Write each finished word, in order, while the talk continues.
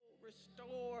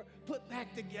restore, put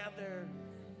back together.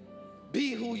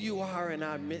 Be who you are in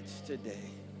our midst today.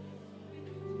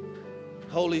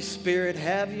 Holy Spirit,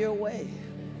 have your way.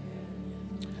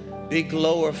 Be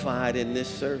glorified in this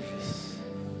service.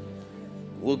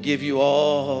 We'll give you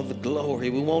all the glory.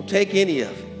 We won't take any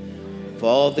of it for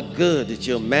all the good that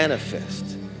you'll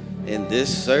manifest in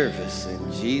this service.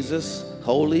 In Jesus'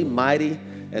 holy, mighty,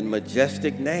 and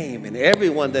majestic name. And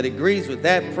everyone that agrees with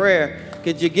that prayer,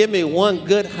 could you give me one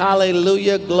good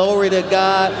hallelujah? Glory to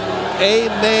God.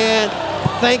 Amen.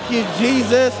 Thank you,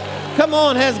 Jesus. Come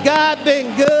on, has God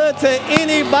been good to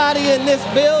anybody in this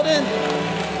building?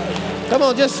 Come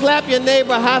on, just slap your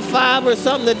neighbor, high five or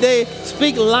something today.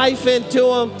 Speak life into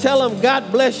them. Tell them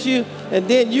God bless you, and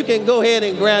then you can go ahead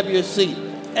and grab your seat.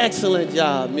 Excellent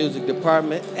job, music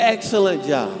department. Excellent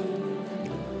job.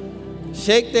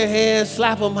 Shake their hands,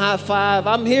 slap them high five.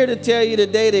 I'm here to tell you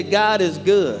today that God is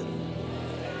good.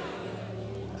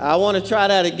 I want to try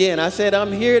that again. I said,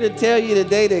 I'm here to tell you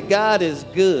today that God is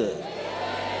good.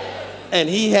 And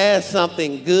he has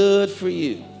something good for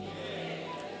you.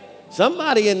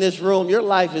 Somebody in this room, your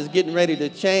life is getting ready to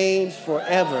change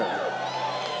forever.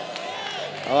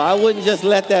 Oh, I wouldn't just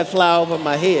let that fly over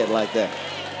my head like that.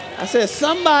 I said,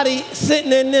 somebody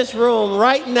sitting in this room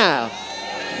right now,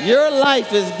 your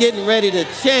life is getting ready to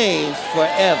change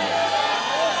forever.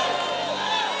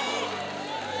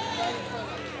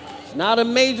 It's not a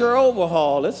major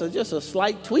overhaul. It's just a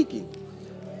slight tweaking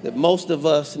that most of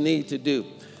us need to do.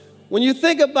 When you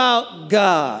think about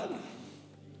God,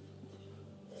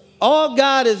 all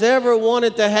God has ever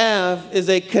wanted to have is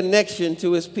a connection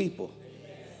to his people.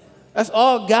 That's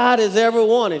all God has ever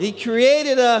wanted. He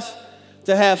created us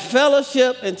to have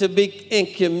fellowship and to be in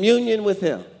communion with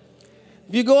him.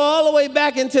 If you go all the way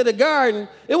back into the garden,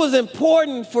 it was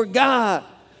important for God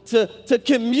to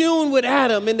commune with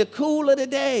Adam in the cool of the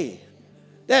day.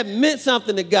 That meant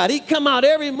something to God. He'd come out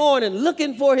every morning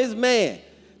looking for his man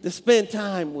to spend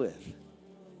time with.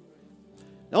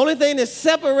 The only thing that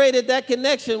separated that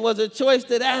connection was a choice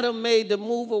that Adam made to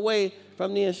move away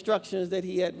from the instructions that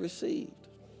he had received.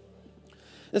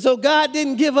 And so God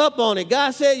didn't give up on it.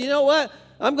 God said, you know what?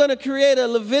 I'm going to create a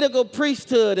Levitical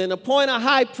priesthood and appoint a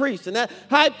high priest. And that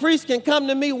high priest can come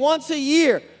to me once a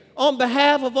year on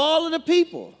behalf of all of the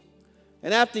people.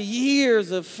 And after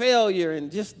years of failure and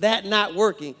just that not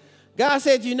working, God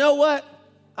said, you know what?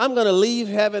 I'm going to leave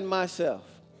heaven myself.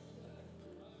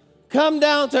 Come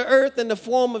down to earth in the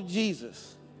form of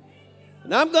Jesus.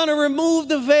 And I'm going to remove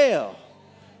the veil.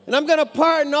 And I'm going to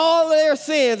pardon all their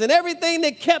sins and everything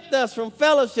that kept us from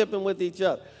fellowshipping with each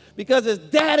other. Because it's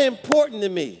that important to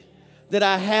me that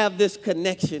I have this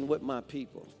connection with my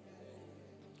people.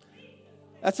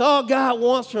 That's all God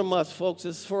wants from us, folks,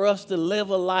 is for us to live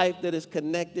a life that is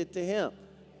connected to him.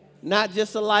 Not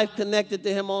just a life connected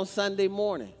to him on Sunday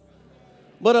morning,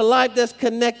 but a life that's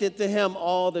connected to him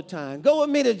all the time. Go with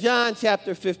me to John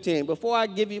chapter 15. Before I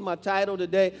give you my title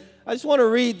today, I just want to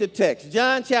read the text.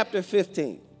 John chapter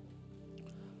 15.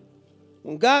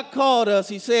 When God called us,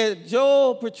 he said,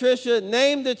 Joel, Patricia,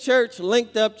 name the church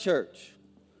Linked Up Church.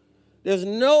 There's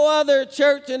no other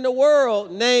church in the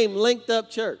world named Linked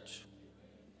Up Church.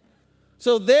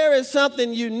 So there is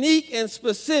something unique and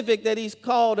specific that he's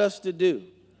called us to do.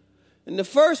 And the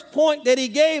first point that he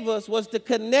gave us was to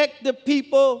connect the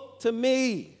people to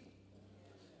me.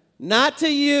 Not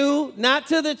to you, not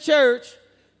to the church.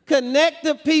 Connect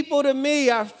the people to me.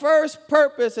 Our first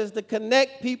purpose is to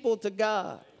connect people to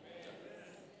God.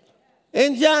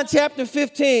 In John chapter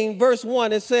 15, verse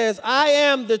 1, it says, I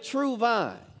am the true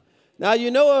vine. Now,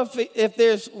 you know if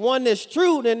there's one that's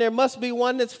true, then there must be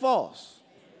one that's false.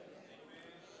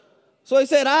 So he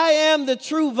said, I am the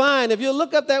true vine. If you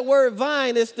look up that word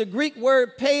vine, it's the Greek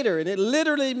word pater, and it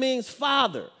literally means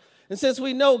father. And since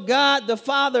we know God the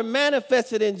Father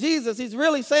manifested in Jesus, he's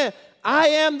really saying, I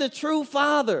am the true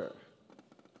father.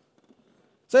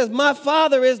 It says, my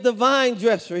Father is the vine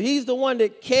dresser. He's the one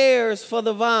that cares for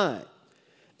the vine.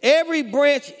 Every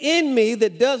branch in me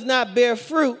that does not bear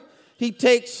fruit, he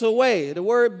takes away. The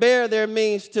word bear there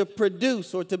means to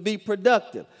produce or to be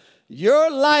productive.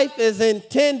 Your life is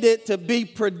intended to be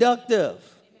productive.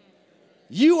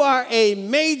 You are a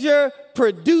major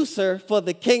producer for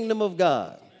the kingdom of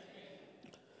God.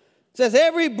 It says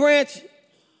every branch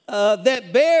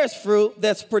that bears fruit,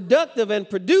 that's productive and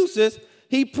produces,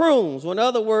 he prunes. Or in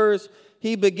other words,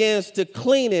 he begins to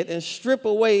clean it and strip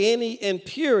away any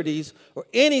impurities or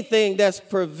anything that's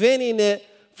preventing it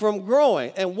from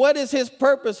growing. And what is his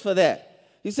purpose for that?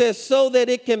 He says so that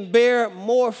it can bear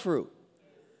more fruit.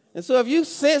 And so if you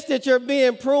sense that you're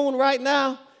being pruned right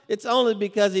now, it's only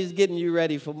because he's getting you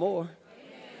ready for more.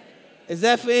 Is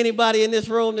that for anybody in this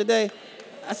room today?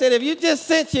 I said, if you just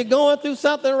sense you're going through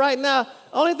something right now,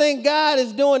 only thing God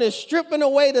is doing is stripping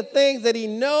away the things that he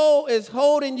knows is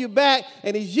holding you back,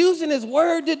 and he's using his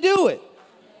word to do it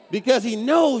because he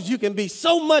knows you can be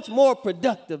so much more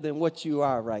productive than what you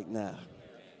are right now.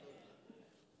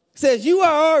 It says, you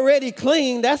are already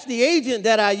clean. That's the agent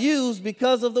that I use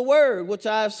because of the word which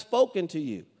I have spoken to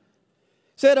you. It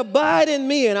said, abide in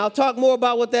me, and I'll talk more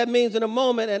about what that means in a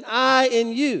moment, and I in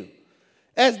you.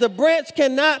 As the branch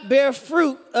cannot bear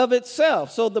fruit of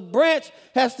itself. So the branch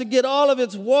has to get all of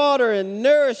its water and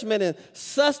nourishment and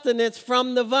sustenance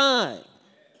from the vine.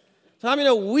 So how many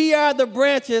know we are the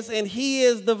branches and he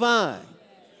is the vine?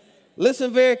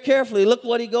 Listen very carefully. Look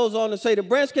what he goes on to say. The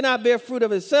branch cannot bear fruit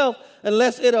of itself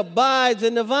unless it abides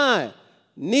in the vine.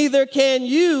 Neither can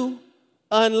you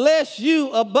unless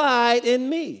you abide in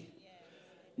me.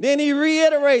 Then he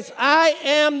reiterates, I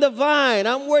am the vine.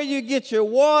 I'm where you get your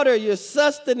water, your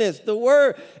sustenance, the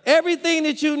word. Everything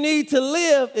that you need to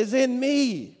live is in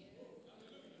me.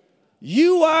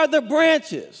 You are the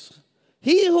branches.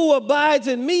 He who abides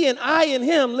in me and I in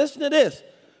him, listen to this,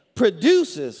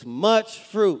 produces much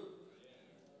fruit.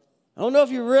 I don't know if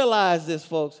you realize this,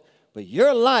 folks, but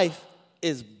your life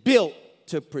is built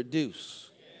to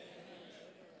produce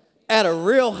at a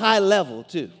real high level,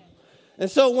 too. And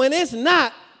so when it's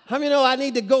not, how many know I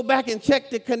need to go back and check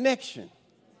the connection?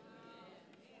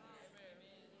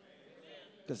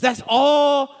 Because that's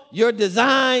all you're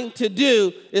designed to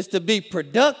do is to be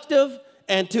productive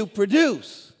and to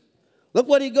produce. Look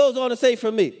what he goes on to say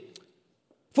for me.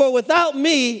 For without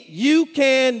me, you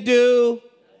can do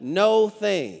no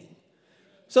thing.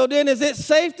 So then is it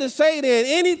safe to say then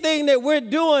anything that we're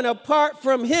doing apart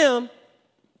from him,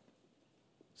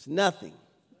 it's nothing?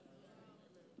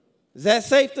 Is that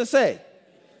safe to say?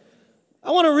 I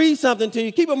want to read something to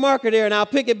you. Keep a marker there, and I'll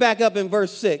pick it back up in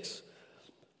verse 6.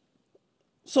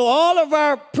 So all of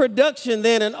our production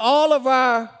then and all of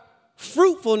our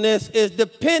fruitfulness is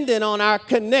dependent on our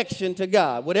connection to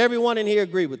God. Would everyone in here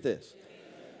agree with this?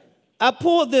 I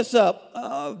pulled this up.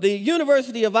 The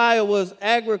University of Iowa's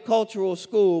Agricultural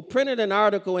School printed an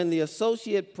article in the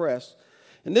Associated Press,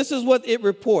 and this is what it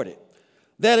reported.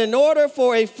 That in order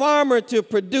for a farmer to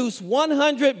produce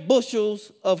 100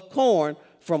 bushels of corn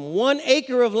from 1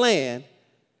 acre of land,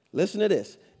 listen to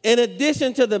this, in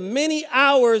addition to the many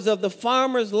hours of the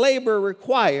farmer's labor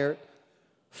required,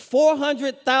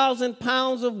 400,000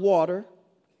 pounds of water,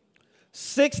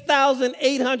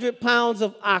 6,800 pounds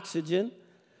of oxygen,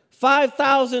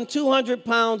 5,200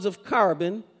 pounds of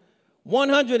carbon,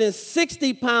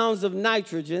 160 pounds of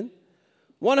nitrogen,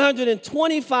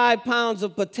 125 pounds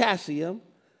of potassium,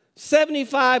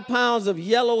 75 pounds of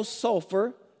yellow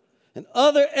sulfur, and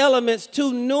other elements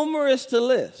too numerous to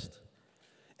list.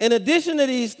 In addition to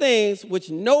these things, which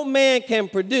no man can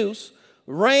produce,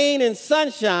 rain and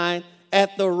sunshine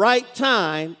at the right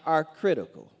time are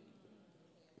critical.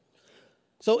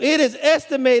 So it is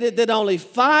estimated that only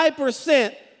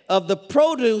 5% of the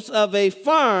produce of a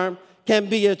farm can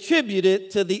be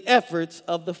attributed to the efforts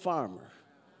of the farmer.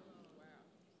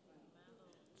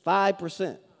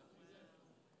 5%.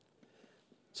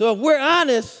 So if we're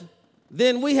honest,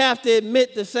 then we have to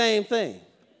admit the same thing.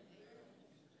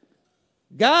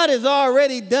 God has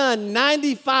already done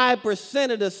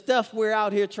 95% of the stuff we're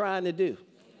out here trying to do.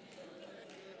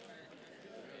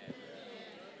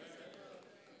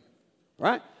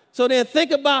 Right? So then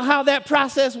think about how that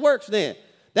process works then.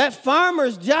 That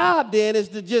farmer's job then is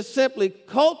to just simply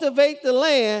cultivate the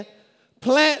land,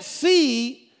 plant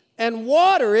seed, and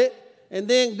water it, and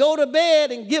then go to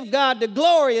bed and give God the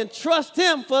glory and trust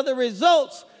him for the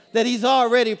results that he's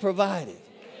already provided.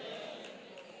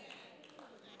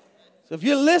 So if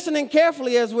you're listening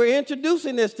carefully as we're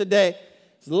introducing this today,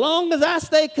 as long as I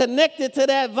stay connected to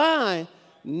that vine,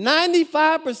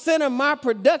 95% of my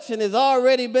production has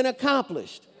already been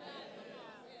accomplished.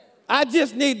 I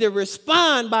just need to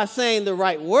respond by saying the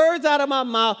right words out of my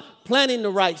mouth, planting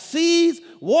the right seeds,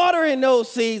 watering those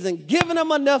seeds, and giving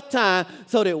them enough time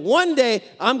so that one day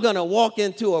I'm going to walk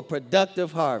into a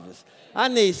productive harvest. I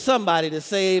need somebody to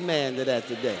say amen to that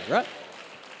today, right?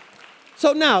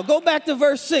 So now, go back to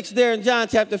verse 6 there in John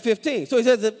chapter 15. So he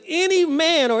says, if any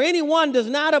man or anyone does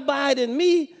not abide in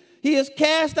me, he is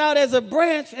cast out as a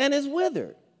branch and is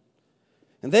withered.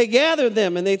 And they gather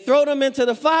them and they throw them into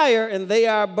the fire and they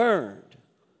are burned.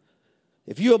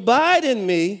 If you abide in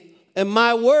me and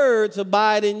my words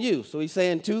abide in you. So he's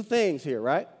saying two things here,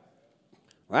 right?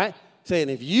 Right? Saying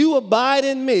if you abide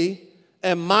in me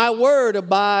and my word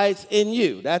abides in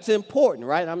you. That's important,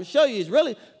 right? I'm going to show you. He's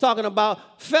really talking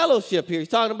about fellowship here. He's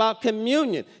talking about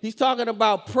communion. He's talking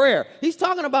about prayer. He's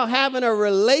talking about having a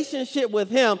relationship with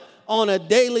him on a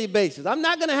daily basis. I'm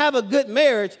not going to have a good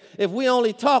marriage if we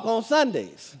only talk on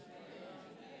Sundays.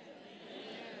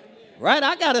 Right?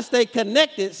 I got to stay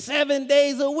connected 7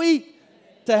 days a week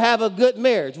to have a good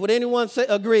marriage. Would anyone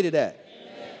agree to that?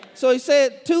 So he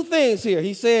said two things here.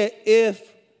 He said, if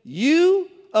you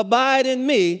abide in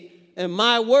me and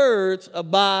my words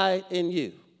abide in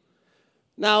you.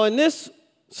 Now, in this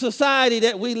society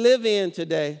that we live in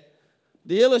today,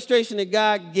 the illustration that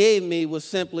God gave me was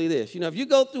simply this. If you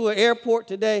go through an airport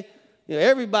today,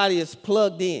 everybody is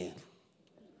plugged in.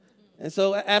 And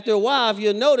so after a while, if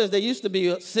you'll notice, they used to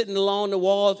be sitting along the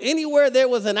walls. Anywhere there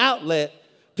was an outlet,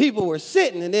 people were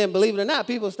sitting. And then, believe it or not,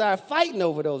 people started fighting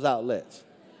over those outlets.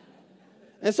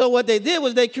 And so what they did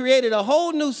was they created a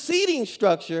whole new seating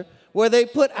structure where they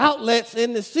put outlets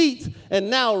in the seats.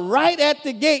 And now right at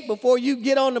the gate before you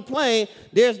get on the plane,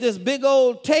 there's this big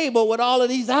old table with all of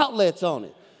these outlets on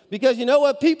it. Because you know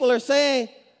what people are saying?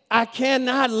 I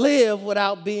cannot live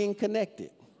without being connected.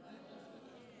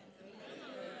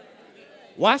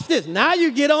 Watch this. Now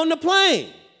you get on the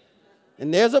plane,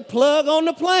 and there's a plug on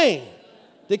the plane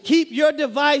to keep your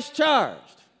device charged.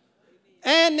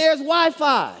 And there's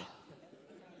Wi-Fi.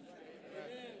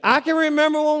 I can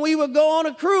remember when we would go on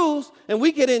a cruise, and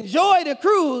we could enjoy the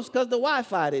cruise because the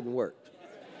Wi-Fi didn't work.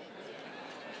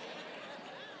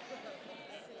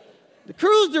 The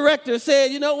cruise director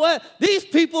said, you know what? These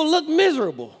people look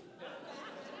miserable.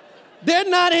 They're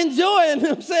not enjoying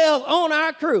themselves on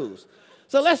our cruise.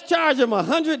 So let's charge them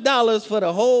 $100 for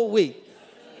the whole week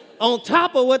on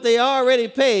top of what they already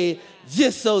paid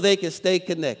just so they can stay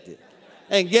connected.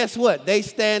 And guess what? They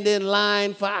stand in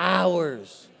line for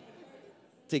hours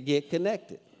to get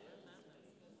connected.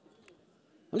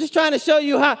 I'm just trying to show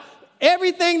you how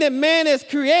everything that man has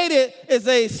created is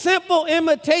a simple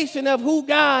imitation of who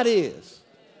God is.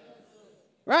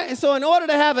 Right? And so in order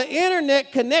to have an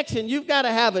internet connection, you've got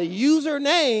to have a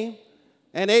username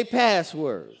and a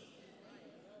password.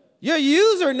 Your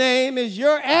username is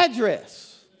your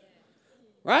address,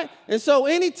 right? And so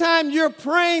anytime you're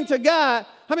praying to God,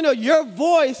 how many know your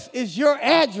voice is your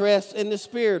address in the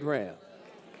spirit realm?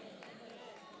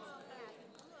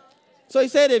 So he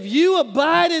said, if you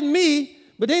abide in me,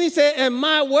 but then he said, and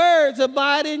my words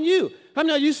abide in you. How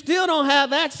many know you still don't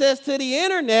have access to the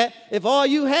internet if all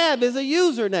you have is a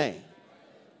username?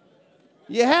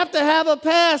 You have to have a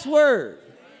password.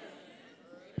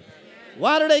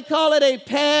 Why do they call it a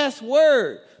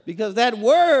password? Because that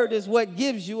word is what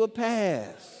gives you a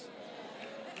pass.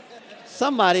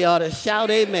 Somebody ought to shout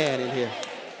amen in here.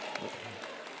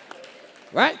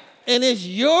 Right? And it's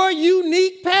your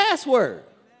unique password.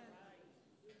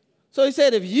 So he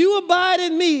said, if you abide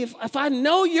in me, if I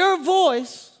know your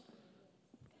voice,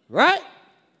 right?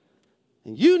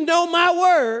 And you know my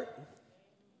word,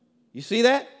 you see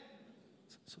that?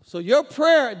 So your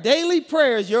prayer, daily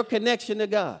prayer is your connection to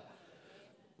God.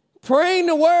 Praying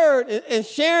the word and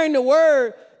sharing the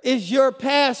word is your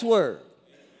password.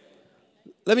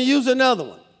 Let me use another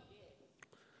one.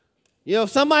 If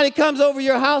somebody comes over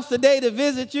your house today to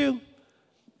visit you,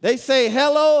 they say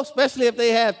hello, especially if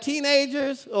they have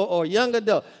teenagers or young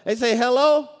adults. They say,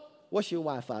 hello, what's your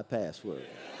Wi-Fi password?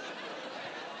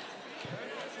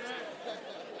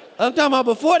 I'm talking about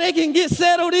before they can get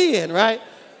settled in, right?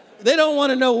 They don't want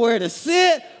to know where to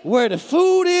sit, where the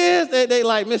food is. They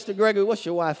like, Mr. Gregory, what's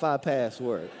your Wi-Fi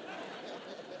password?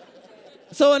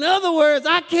 So in other words,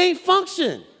 I can't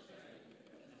function.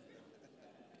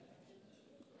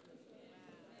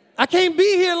 I can't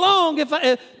be here long if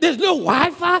there's no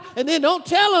Wi-Fi, and then don't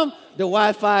tell them the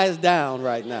Wi-Fi is down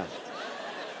right now.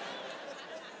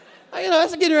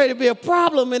 That's getting ready to be a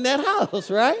problem in that house,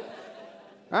 right?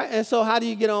 Right? And so how do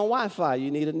you get on Wi-Fi?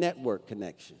 You need a network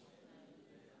connection.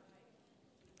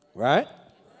 Right?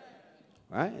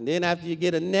 Right? And then after you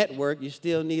get a network, you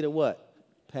still need a what?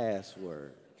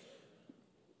 Password.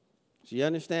 Do you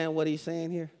understand what he's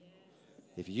saying here?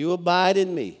 If you abide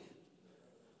in me,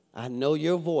 I know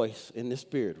your voice in the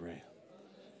spirit realm.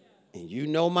 And you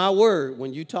know my word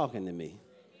when you're talking to me.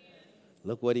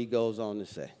 Look what he goes on to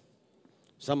say.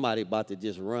 Somebody about to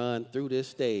just run through this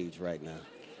stage right now.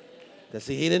 Because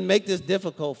see, he didn't make this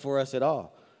difficult for us at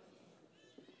all.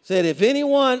 Said, if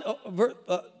anyone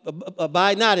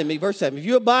abide not in me, verse 7, if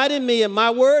you abide in me and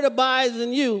my word abides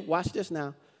in you, watch this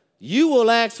now, you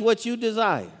will ask what you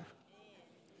desire.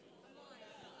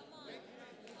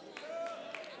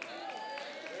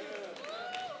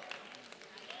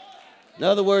 In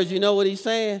other words, you know what he's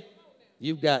saying?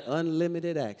 You've got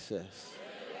unlimited access.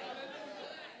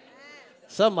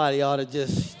 Somebody ought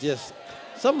to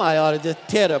somebody ought to just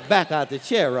tear the back out the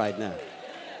chair right now.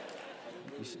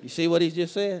 You see what he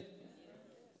just said?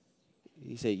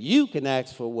 He said, you can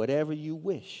ask for whatever you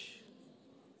wish.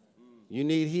 You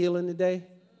need healing today?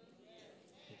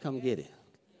 Come get it.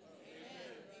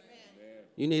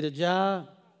 You need a job?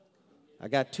 I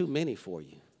got too many for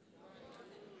you.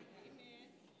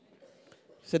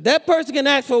 So that person can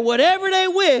ask for whatever they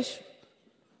wish,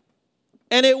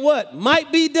 and it what? Might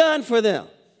be done for them.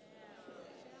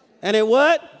 And it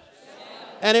what?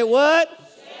 And it what?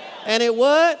 And it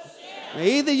what? Now,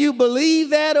 either you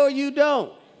believe that or you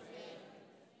don't.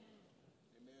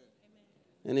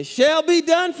 And it shall be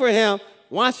done for him.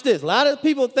 Watch this. A lot of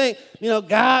people think,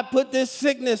 God put this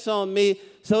sickness on me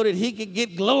so that he could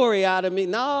get glory out of me.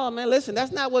 No, man, listen,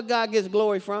 that's not what God gets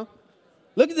glory from.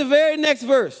 Look at the very next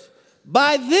verse.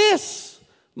 By this,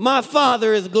 my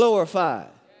Father is glorified.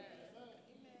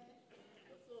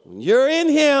 When you're in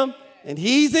him and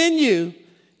he's in you,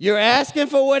 you're asking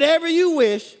for whatever you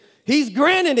wish. He's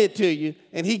granting it to you,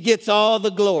 and he gets all the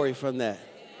glory from that.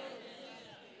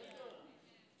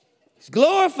 He's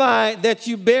glorified that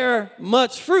you bear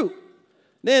much fruit.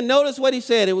 Then notice what he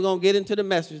said, and we're going to get into the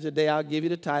message today. I'll give you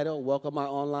the title, Welcome Our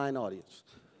Online Audience.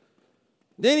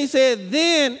 Then he said,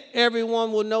 then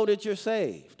everyone will know that you're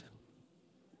saved.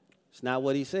 It's not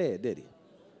what he said, did he?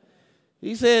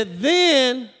 He said,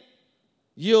 then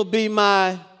you'll be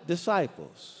my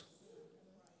disciples.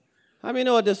 How many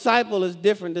know a disciple is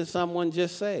different than someone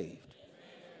just saved?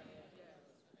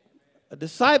 A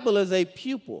disciple is a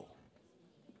pupil,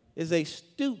 is a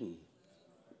student.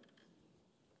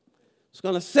 It's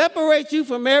going to separate you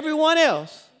from everyone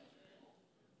else.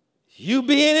 You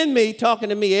being in me, talking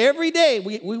to me every day.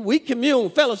 We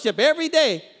commune, fellowship every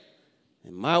day.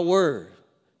 And my word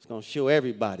is going to show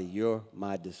everybody you're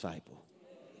my disciple.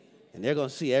 And they're going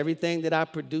to see everything that I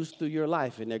produce through your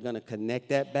life, and they're going to connect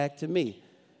that back to me.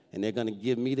 And they're going to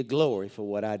give me the glory for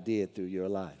what I did through your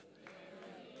life.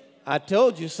 I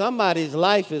told you somebody's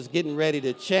life is getting ready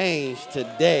to change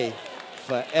today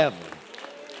forever.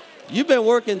 You've been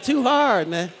working too hard,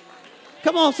 man.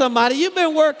 Come on, somebody. You've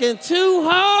been working too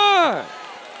hard.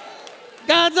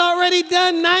 God's already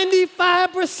done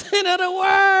 95% of the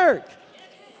work.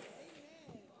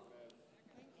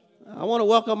 I want to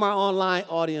welcome our online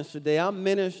audience today. I'm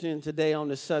ministering today on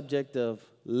the subject of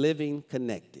living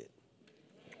connected.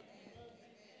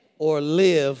 Or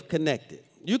live connected.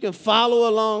 You can follow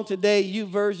along today,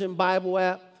 YouVersion Bible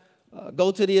app.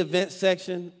 Go to the event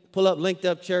section, pull up Linked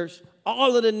Up Church.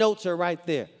 All of the notes are right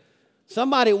there.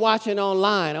 Somebody watching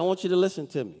online, I want you to listen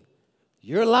to me.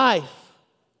 Your life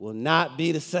will not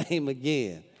be the same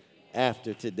again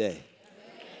after today.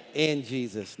 In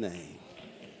Jesus' name.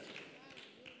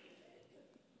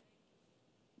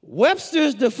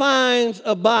 Webster's defines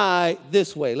abide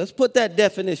this way. Let's put that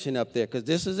definition up there because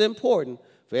this is important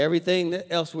for everything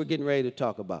else we're getting ready to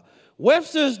talk about.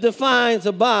 Webster's defines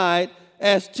abide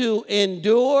as to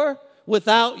endure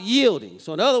without yielding.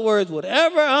 So in other words,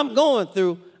 whatever I'm going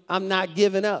through, I'm not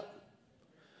giving up.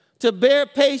 To bear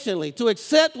patiently, to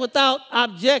accept without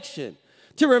objection,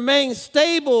 to remain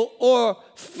stable or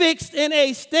fixed in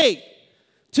a state,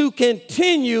 to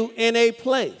continue in a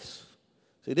place.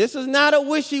 See, this is not a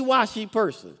wishy-washy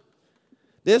person.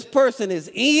 This person is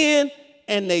in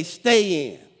and they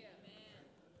stay in.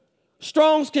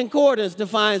 Strong's Concordance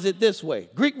defines it this way.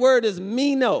 Greek word is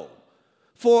meno,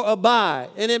 for abide,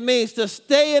 and it means to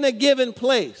stay in a given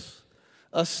place,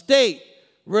 a state,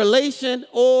 relation,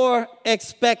 or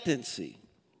expectancy.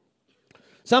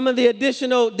 Some of the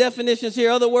additional definitions here,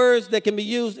 other words that can be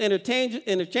used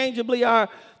interchangeably are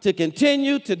to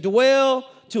continue, to dwell,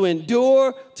 to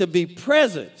endure, to be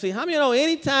present. See, how many know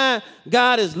anytime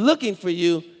God is looking for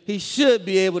you, he should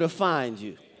be able to find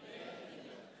you?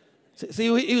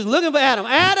 See, he was looking for Adam.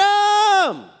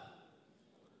 Adam!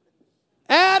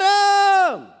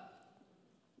 Adam!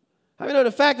 I mean,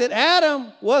 the fact that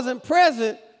Adam wasn't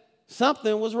present,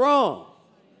 something was wrong.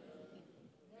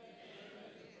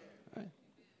 Right?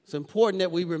 It's important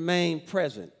that we remain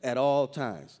present at all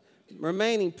times.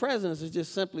 Remaining present is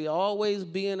just simply always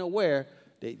being aware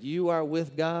that you are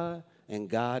with God and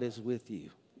God is with you.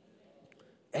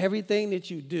 Everything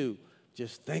that you do,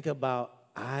 just think about,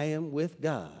 I am with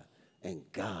God and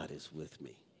God is with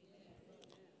me.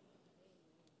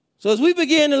 So as we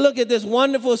begin to look at this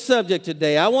wonderful subject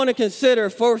today, I want to consider,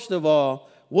 first of all,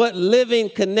 what living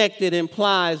connected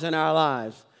implies in our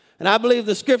lives. And I believe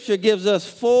the scripture gives us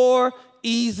 4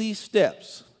 easy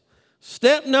steps.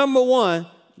 Step number 1,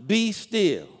 be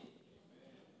still.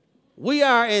 We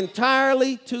are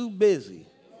entirely too busy.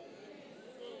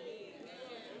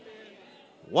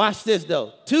 Watch this,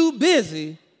 though. Too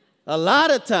busy, a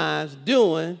lot of times,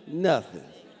 doing nothing.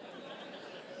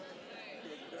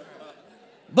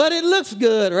 But it looks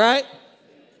good, right?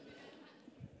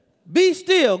 Be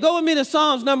still. Go with me to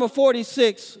Psalms number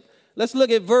 46. Let's look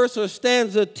at verse or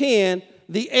stanza 10,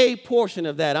 the A portion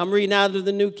of that. I'm reading out of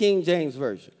the New King James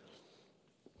Version.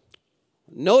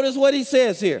 Notice what he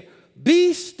says here.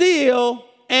 Be still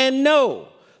and know.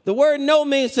 The word know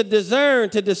means to discern,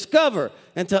 to discover,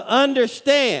 and to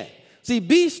understand. See,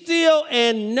 be still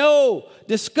and know,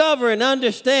 discover and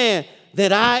understand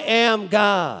that I am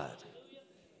God.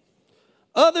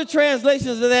 Other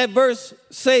translations of that verse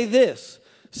say this: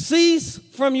 cease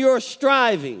from your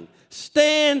striving,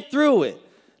 stand through it,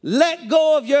 let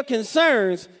go of your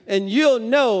concerns, and you'll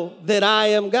know that I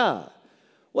am God.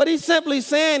 What he's simply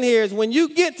saying here is when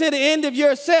you get to the end of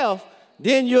yourself,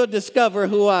 then you'll discover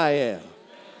who I am.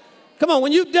 Come on,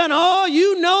 when you've done all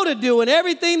you know to do and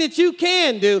everything that you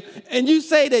can do, and you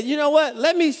say that, you know what,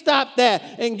 let me stop that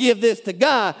and give this to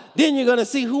God, then you're going to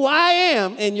see who I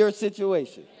am in your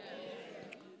situation.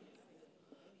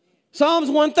 Psalms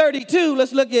 132,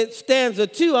 let's look at stanza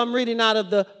 2. I'm reading out of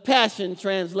the Passion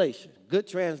Translation. Good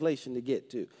translation to get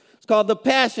to. It's called the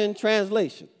Passion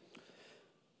Translation.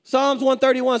 Psalms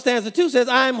 131 stanza 2 says,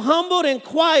 I am humbled and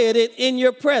quieted in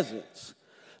your presence,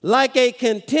 like a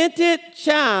contented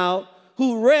child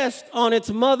who rests on its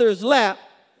mother's lap.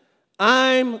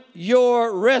 I'm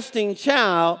your resting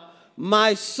child.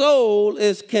 My soul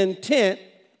is content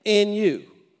in you.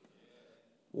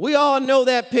 We all know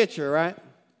that picture, right?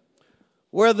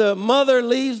 Where the mother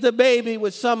leaves the baby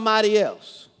with somebody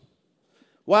else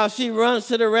while she runs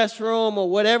to the restroom or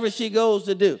whatever she goes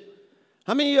to do.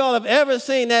 How many of y'all have ever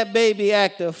seen that baby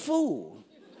act a fool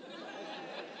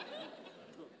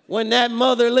when that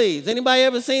mother leaves? Anybody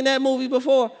ever seen that movie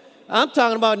before? I'm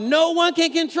talking about no one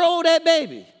can control that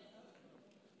baby,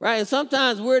 right? And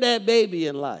sometimes we're that baby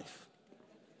in life,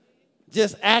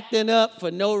 just acting up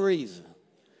for no reason.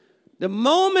 The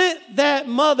moment that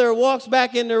mother walks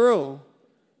back in the room,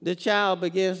 the child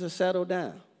begins to settle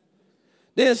down.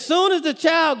 Then as soon as the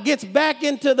child gets back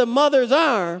into the mother's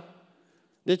arm,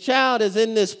 the child is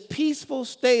in this peaceful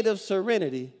state of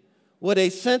serenity with a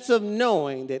sense of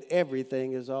knowing that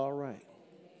everything is all right.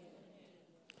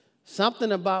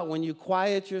 Something about when you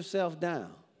quiet yourself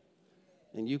down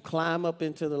and you climb up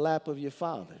into the lap of your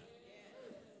Father,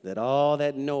 that all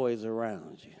that noise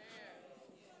around you,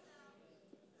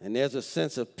 and there's a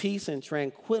sense of peace and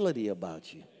tranquility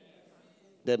about you,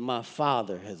 that my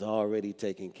Father has already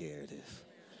taken care of this.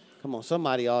 Come on,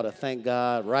 somebody ought to thank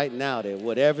God right now that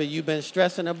whatever you've been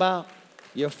stressing about,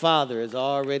 your Father is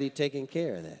already taking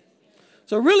care of that.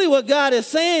 So really what God is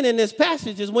saying in this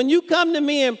passage is when you come to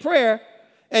me in prayer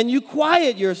and you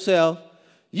quiet yourself,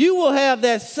 you will have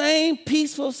that same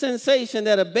peaceful sensation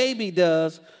that a baby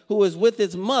does who is with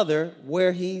its mother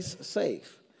where he's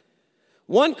safe.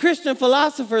 One Christian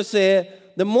philosopher said,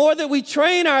 the more that we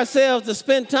train ourselves to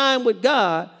spend time with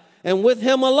God and with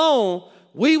Him alone,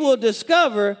 we will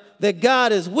discover that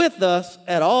God is with us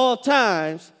at all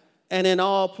times and in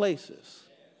all places.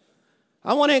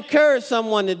 I want to encourage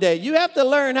someone today. You have to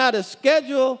learn how to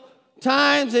schedule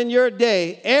times in your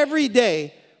day, every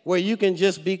day, where you can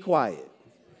just be quiet.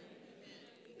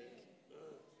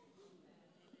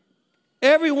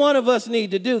 Every one of us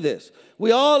need to do this.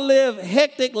 We all live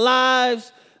hectic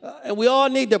lives. And we all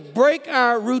need to break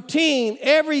our routine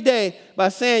every day by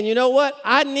saying, you know what?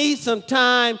 I need some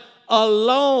time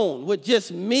alone with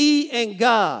just me and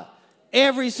God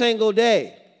every single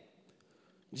day.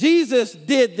 Jesus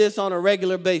did this on a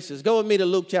regular basis. Go with me to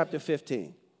Luke chapter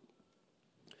 15.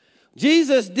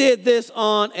 Jesus did this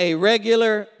on a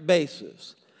regular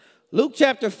basis. Luke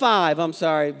chapter 5,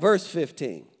 verse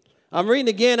 15. I'm reading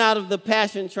again out of the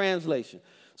Passion Translation.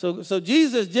 So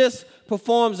Jesus just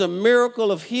performs a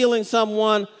miracle of healing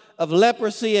someone of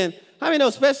leprosy. And how many know,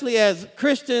 especially as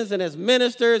Christians and as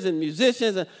ministers and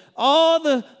musicians and all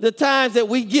the times that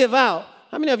we give out,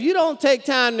 how many of you don't take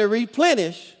time to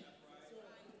replenish?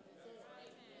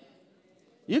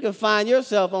 You can find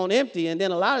yourself on empty and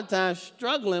then a lot of times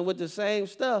struggling with the same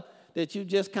stuff that you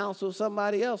just counseled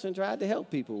somebody else and tried to help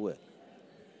people with.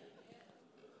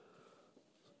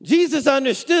 Jesus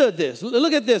understood this.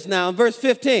 Look at this now in verse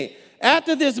 15.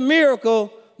 After this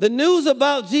miracle, the news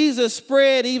about Jesus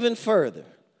spread even further.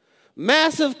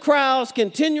 Massive crowds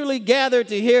continually gathered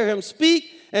to hear him speak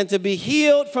and to be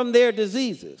healed from their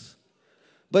diseases.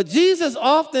 But Jesus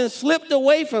often slipped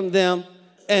away from them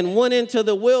and went into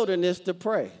the wilderness to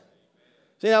pray.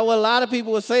 See, now what a lot of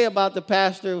people will say about the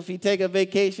pastor, if he take a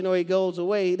vacation or he goes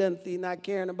away, he's not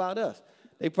caring about us.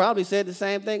 They probably said the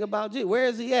same thing about Jesus. Where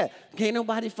is he at? Can't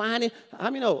nobody find him?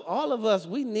 All of us,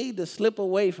 we need to slip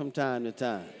away from time to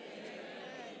time.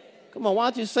 Come on, why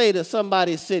don't you say to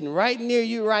somebody sitting right near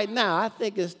you right now, I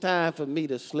think it's time for me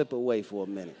to slip away for a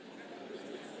minute.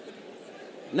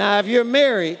 Now, if you're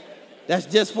married, that's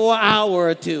just for an hour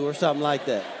or two or something like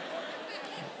that.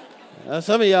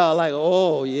 Some of y'all are like,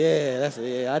 oh, yeah,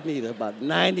 I need about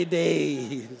 90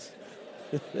 days.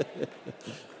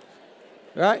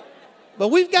 Right? But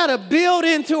we've got to build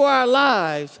into our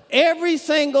lives every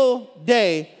single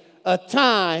day a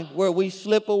time where we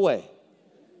slip away.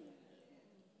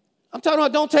 I'm talking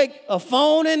about don't take a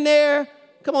phone in there.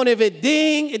 Come on, if it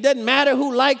ding, it doesn't matter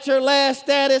who liked your last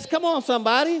status. Come on,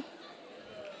 somebody.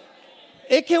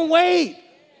 It can wait.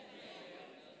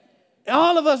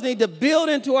 All of us need to build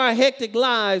into our hectic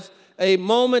lives a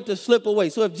moment to slip away.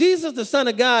 So if Jesus, the Son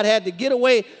of God, had to get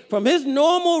away from his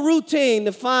normal routine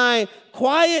to find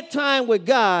quiet time with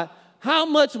God, how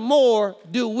much more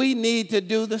do we need to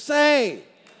do the same?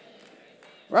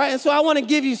 Right? And so I want to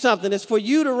give you something. It's for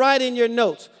you to write in your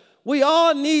notes. We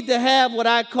all need to have what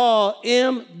I call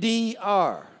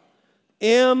MDR.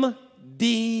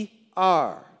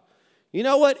 MDR. You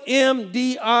know what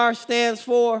MDR stands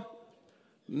for?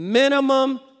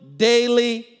 Minimum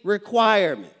daily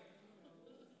requirement.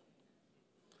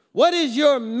 What is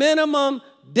your minimum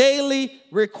daily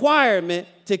requirement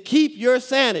to keep your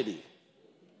sanity?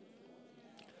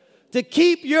 To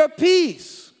keep your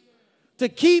peace? To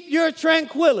keep your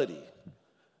tranquility?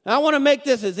 Now, I want to make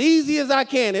this as easy as I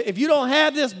can. If you don't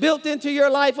have this built into your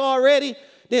life already,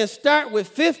 then start with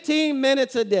 15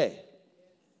 minutes a day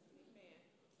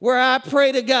where I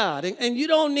pray to God. And you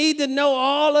don't need to know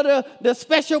all of the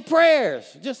special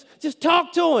prayers. Just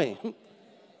talk to him.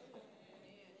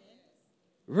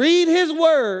 Read his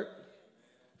word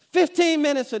 15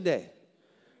 minutes a day.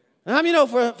 Now,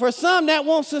 for some, that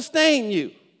won't sustain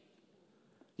you.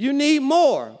 You need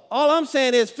more. All I'm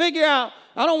saying is figure out,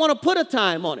 I don't want to put a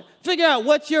time on it. Figure out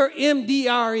what your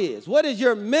MDR is. What is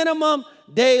your minimum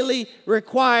daily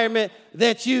requirement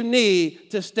that you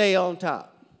need to stay on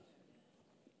top?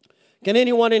 Can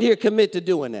anyone in here commit to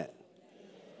doing that?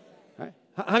 Right?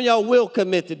 How many of y'all will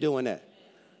commit to doing that?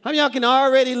 How many of y'all can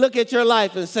already look at your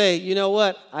life and say, you know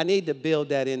what? I need to build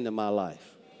that into my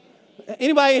life.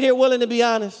 Anybody in here willing to be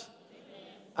honest?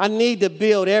 I need to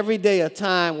build every day a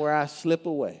time where I slip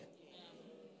away.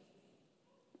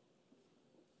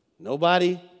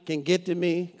 Nobody can get to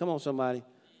me. Come on, somebody.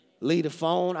 Leave the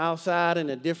phone outside in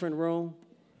a different room.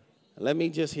 Let me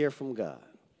just hear from God.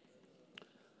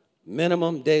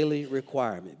 Minimum daily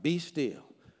requirement. Be still.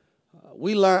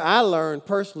 I learned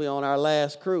personally on our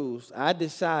last cruise, I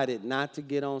decided not to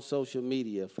get on social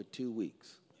media for 2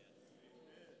 weeks.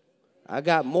 I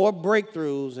got more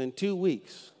breakthroughs in 2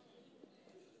 weeks.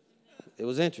 It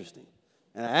was interesting.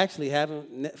 And I actually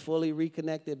haven't fully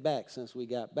reconnected back since we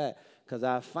got back because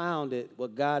I found that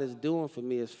what God is doing for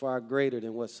me is far greater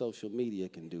than what social media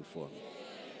can do for me.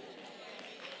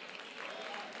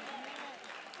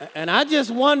 And I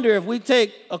just wonder if we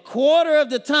take a quarter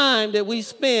of the time that we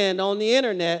spend on the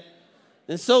internet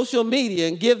and social media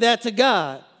and give that to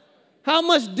God, how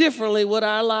much differently would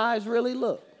our lives really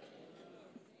look?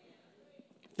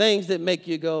 Things that make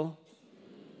you go.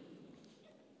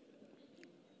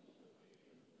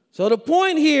 So the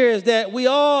point here is that we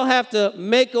all have to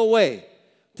make a way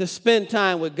to spend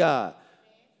time with God.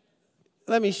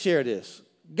 Let me share this.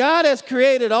 God has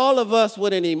created all of us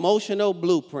with an emotional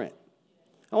blueprint.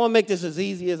 I want to make this as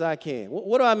easy as I can.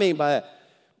 What do I mean by that?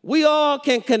 We all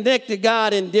can connect to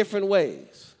God in different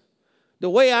ways. The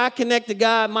way I connect to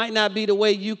God might not be the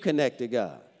way you connect to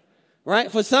God,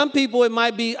 right? For some people, it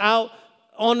might be out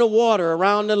on the water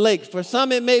around the lake. For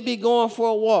some, it may be going for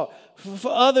a walk.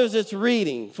 For others, it's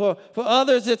reading. For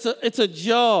others, it's a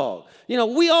jog.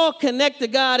 We all connect to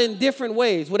God in different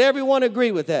ways. Would everyone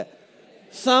agree with that?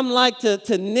 Some like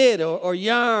to knit or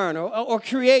yarn or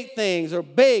create things or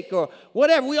bake or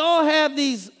whatever. We all have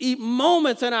these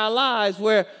moments in our lives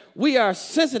where we are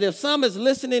sensitive. Some is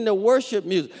listening to worship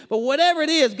music. But whatever it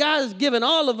is, God has given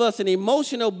all of us an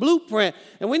emotional blueprint,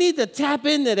 and we need to tap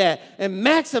into that and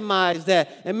maximize that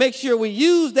and make sure we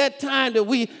use that time that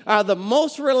we are the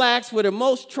most relaxed, we're the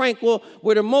most tranquil,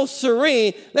 we're the most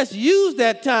serene. Let's use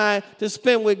that time to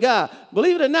spend with God.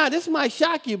 Believe it or not, this might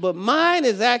shock you, but mine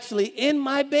is actually in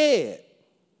my bed.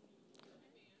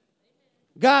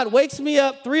 God wakes me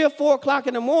up 3 or 4 o'clock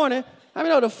in the morning.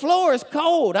 The floor is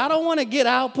cold. I don't want to get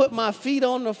out, put my feet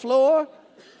on the floor.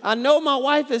 I know my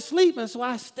wife is sleeping, so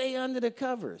I stay under the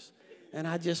covers. And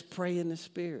I just pray in the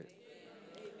Spirit.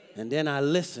 And then I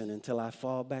listen until I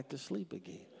fall back to sleep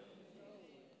again.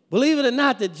 Believe it or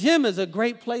not, the gym is a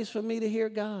great place for me to hear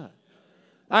God.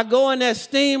 I go in that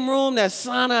steam room, that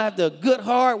sauna after a good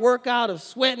hard workout of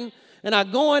sweating, and I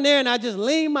go in there and I just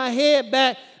lean my head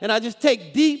back and I just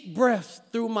take deep breaths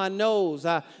through my nose.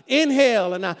 I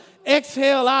inhale and I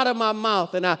exhale out of my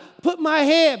mouth and I put my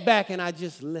head back and I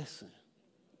just listen.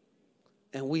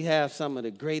 And we have some of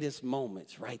the greatest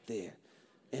moments right there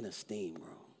in a steam room.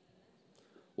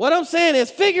 What I'm saying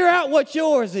is figure out what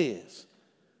yours is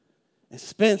and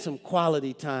spend some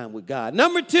quality time with God.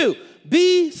 Number 2,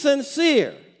 be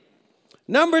sincere.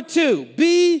 Number 2,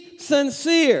 be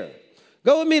sincere.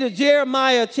 Go with me to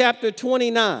Jeremiah chapter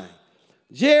 29.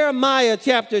 Jeremiah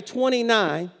chapter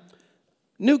 29,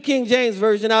 New King James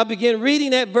Version. I'll begin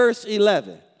reading at verse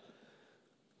 11.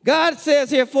 God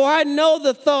says here, for I know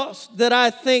the thoughts that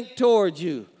I think towards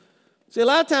you. See, a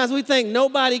lot of times we think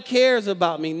nobody cares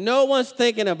about me. No one's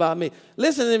thinking about me.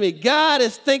 Listen to me. God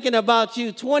is thinking about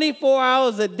you 24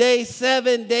 hours a day,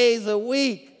 7 days a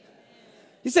week.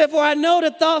 He said, for I know the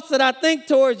thoughts that I think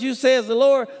towards you, says the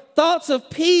Lord, thoughts of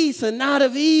peace and not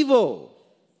of evil,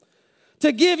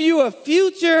 to give you a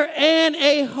future and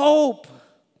a hope.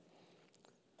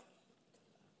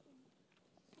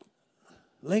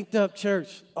 Linked Up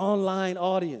Church, online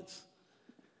audience.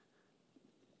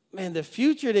 Man, the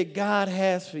future that God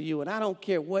has for you, and I don't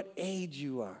care what age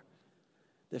you are,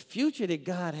 the future that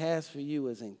God has for you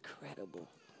is incredible.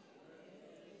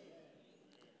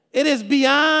 It is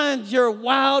beyond your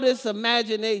wildest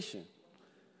imagination.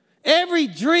 Every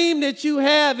dream that you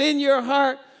have in your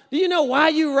heart, do you know why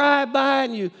you ride by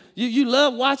and you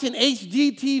love watching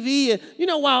HGTV? And you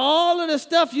know why all of the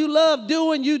stuff you love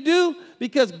doing, you do?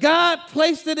 Because God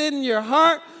placed it in your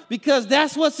heart, because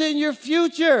that's what's in your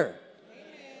future.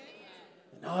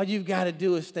 And all you've got to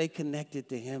do is stay connected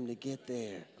to him to get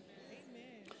there.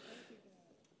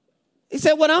 He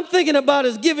said, what I'm thinking about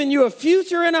is giving you a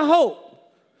future and a hope.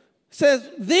 He says,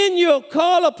 then you'll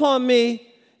call upon me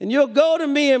and you'll go to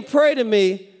me and pray to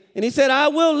me. And he said, I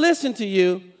will listen to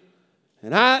you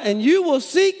and you will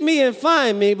seek me and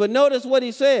find me. But notice what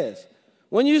he says.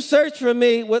 When you search for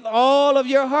me with all of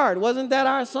your heart. Wasn't that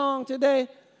our song today?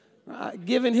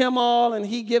 Giving him all and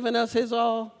he giving us his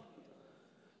all.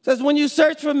 It says, when you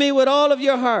search for me with all of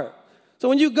your heart. So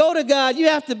when you go to God, you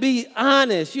have to be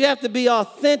honest. You have to be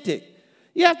authentic.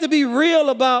 You have to be real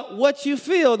about what you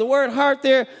feel. The word heart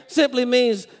there simply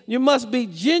means you must be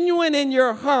genuine in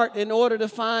your heart in order to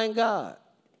find God.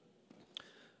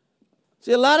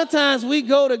 See, a lot of times we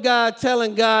go to God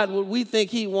telling God what we think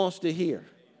he wants to hear.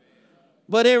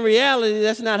 But in reality,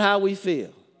 that's not how we feel.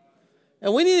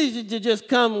 And we need to just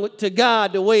come to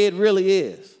God the way it really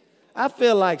is. I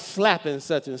feel like slapping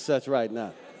such and such right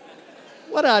now.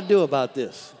 What do I do about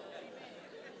this?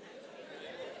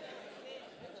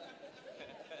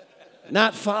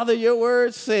 Not, Father, your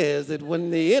word says that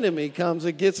when the enemy comes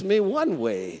against me one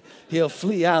way, he'll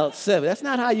flee out 7. That's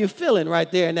not how you're feeling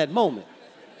right there in that moment.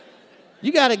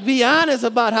 You got to be honest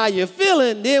about how you're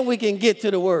feeling, then we can get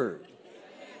to the word.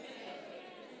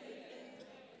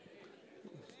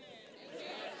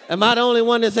 Am I the only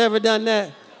one that's ever done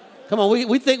that? Come on,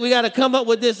 we think we got to come up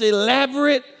with this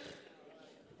elaborate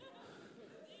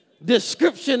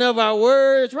description of our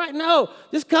words, right? No,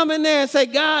 just come in there and say,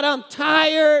 God, I'm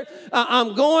tired.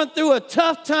 I'm going through a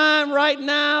tough time right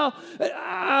now.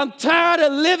 I'm tired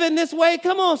of living this way.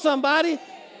 Come on, somebody.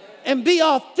 And be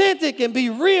authentic and be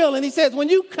real. And he says, when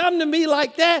you come to me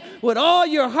like that with all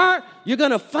your heart, you're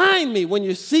going to find me when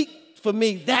you seek for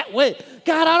me that way.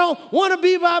 God, I don't want to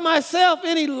be by myself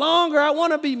any longer. I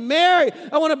want to be married.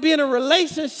 I want to be in a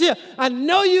relationship. I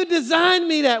know you designed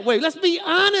me that way. Let's be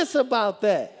honest about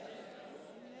that.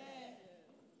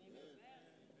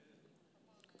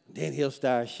 Then he'll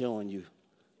start showing you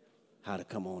how to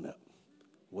come on up,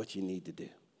 what you need to do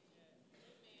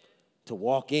to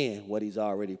walk in what he's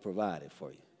already provided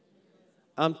for you.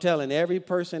 I'm telling every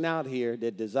person out here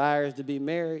that desires to be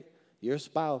married, your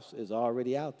spouse is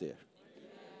already out there.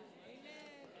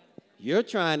 You're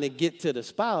trying to get to the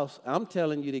spouse. I'm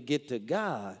telling you to get to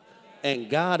God, and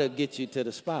God will get you to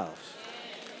the spouse.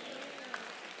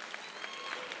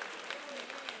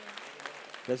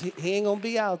 Because he ain't going to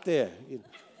be out there.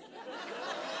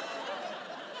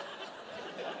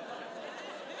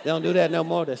 They don't do that no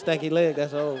more. That stanky leg,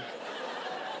 that's old.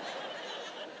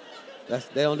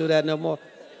 They don't do that no more.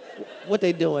 What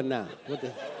they doing now?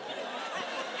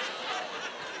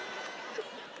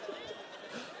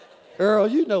 Earl,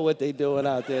 you know what they doing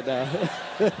out there now.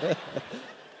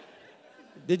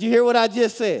 Did you hear what I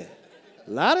just said?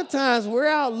 A lot of times we're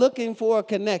out looking for a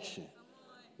connection.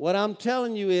 What I'm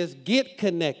telling you is get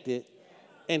connected,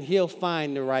 and he'll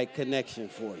find the right connection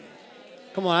for you.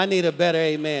 Come on, I need a better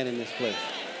amen in this place.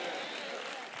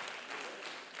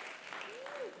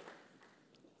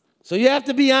 So you have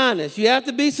to be honest. You have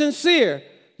to be sincere.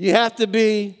 You have to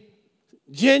be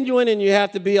genuine, and you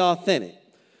have to be authentic.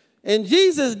 In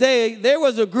Jesus' day, there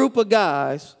was a group of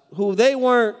guys who they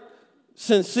weren't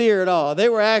sincere at all. They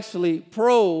were actually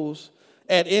pros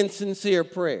at insincere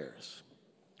prayers.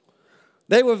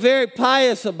 They were very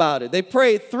pious about it. They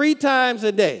prayed 3 times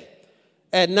a day,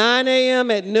 at 9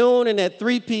 a.m., at noon, and at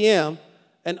 3 p.m.,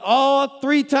 and all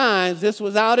 3 times this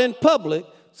was out in public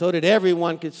so that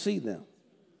everyone could see them.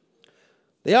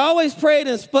 They always prayed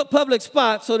in public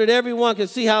spots so that everyone could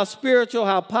see how spiritual,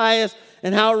 how pious,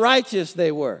 and how righteous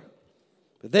they were.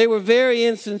 But they were very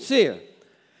insincere.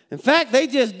 In fact, they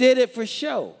just did it for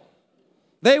show.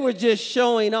 They were just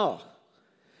showing off.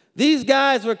 These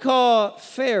guys were called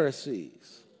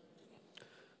Pharisees.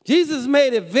 Jesus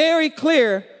made it very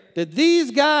clear that these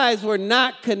guys were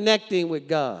not connecting with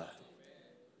God.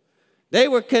 They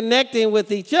were connecting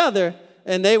with each other,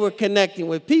 and they were connecting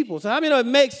with people. So it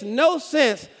makes no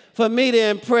sense for me to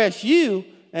impress you,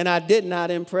 and I did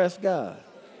not impress God.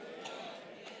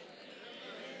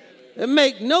 It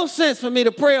makes no sense for me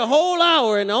to pray a whole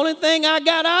hour, and the only thing I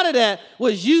got out of that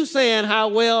was you saying how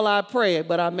well I prayed,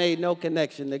 but I made no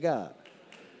connection to God.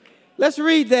 Let's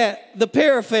read the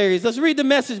paraphrase. Let's read the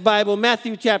Message Bible,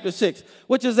 Matthew chapter 6,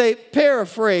 which is a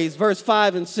paraphrase, verse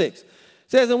 5 and 6. It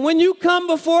says, and when you come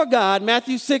before God,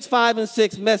 Matthew 6, 5 and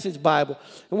 6, Message Bible,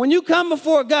 and when you come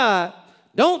before God,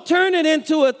 don't turn it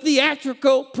into a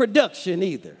theatrical production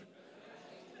either.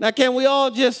 Now, can we all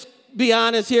just be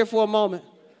honest here for a moment?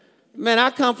 Man, I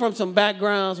come from some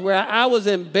backgrounds where I was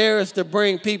embarrassed to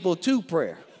bring people to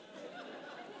prayer.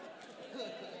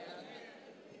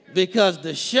 Because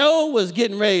the show was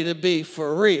getting ready to be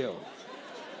for real.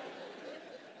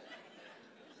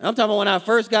 I'm talking about when I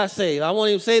first got saved. I won't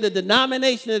even say the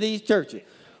denomination of these churches.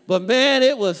 But man,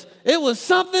 it was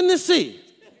something to see.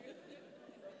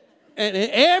 And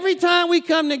every time we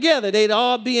come together, they'd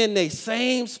all be in the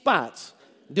same spots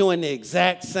doing the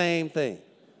exact same thing.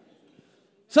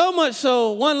 So much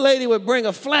so, one lady would bring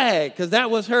a flag because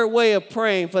that was her way of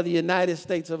praying for the United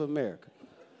States of America.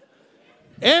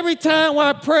 Every time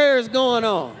while prayer is going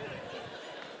on,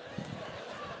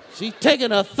 she's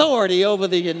taking authority over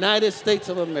the United States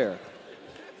of America.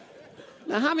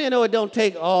 Now, how many know it don't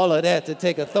take all of that to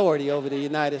take authority over the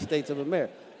United States of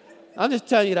America? I'm just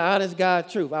telling you the honest God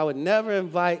truth. I would never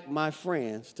invite my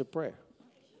friends to prayer.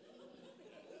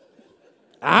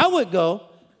 I would go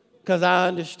because I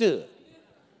understood.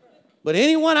 But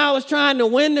anyone I was trying to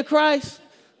win to Christ,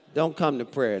 don't come to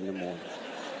prayer in the morning.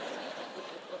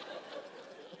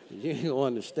 You don't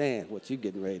understand what you're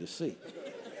getting ready to see.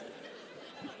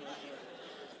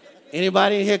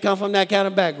 Anybody in here come from that kind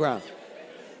of background?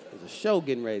 There's a show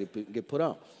getting ready to get put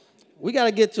on. We got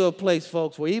to get to a place,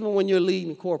 folks, where even when you're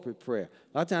leading corporate prayer,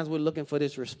 a lot of times we're looking for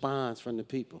this response from the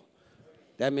people.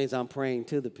 That means I'm praying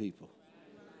to the people.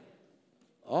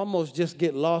 Almost just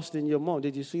get lost in your moment.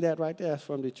 Did you see that right there? That's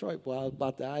from Detroit. Boy,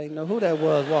 I didn't know who that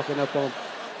was walking up on.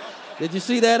 Did you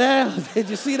see that, Al? Did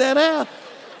you see that, Al?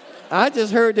 I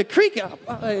just heard the creak.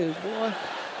 Hey, boy.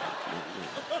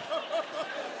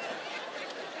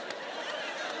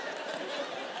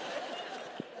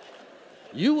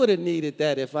 You would have needed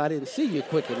that if I didn't see you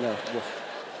quick enough. Boy.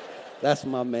 That's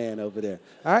my man over there.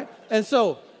 All right? And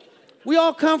so we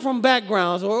all come from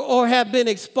backgrounds or have been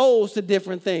exposed to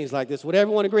different things like this. Would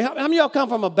everyone agree? How many of y'all come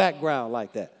from a background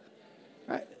like that?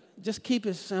 All right? Just keep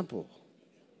it simple.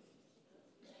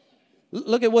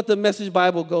 Look at what the Message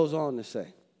Bible goes on to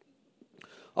say.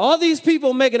 All these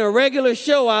people making a regular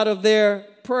show out of their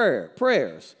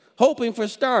prayers, hoping for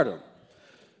stardom.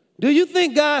 Do you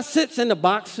think God sits in the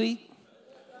box seat?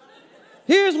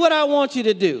 Here's what I want you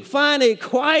to do. Find a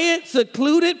quiet,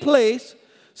 secluded place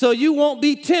so you won't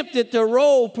be tempted to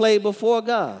role play before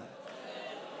God.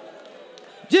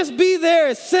 Just be there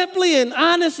as simply and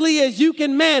honestly as you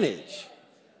can manage.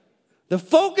 The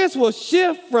focus will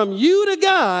shift from you to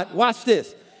God, watch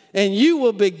this, and you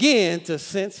will begin to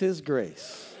sense His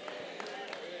grace.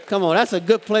 Come on, that's a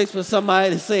good place for somebody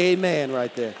to say amen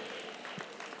right there.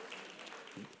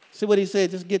 See what he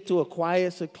said? Just get to a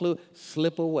quiet, secluded,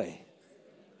 slip away.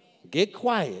 Get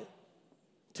quiet.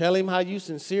 Tell Him how you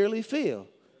sincerely feel,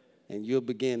 and you'll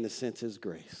begin to sense His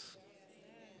grace.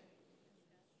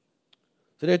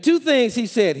 So there are 2 things he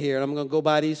said here, and I'm going to go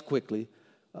by these quickly.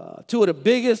 2 of the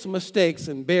biggest mistakes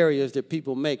and barriers that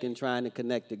people make in trying to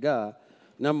connect to God.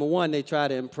 Number 1, they try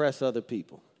to impress other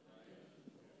people.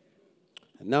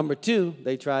 And number 2,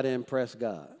 they try to impress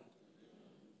God.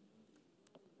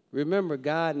 Remember,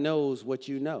 God knows what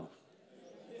you know.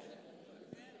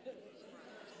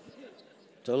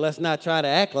 So let's not try to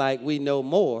act like we know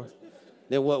more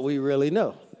than what we really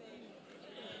know.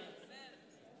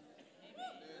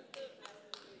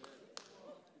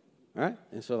 All right?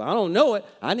 And so if I don't know it,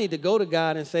 I need to go to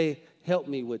God and say, help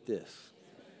me with this.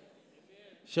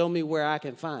 Show me where I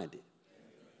can find it.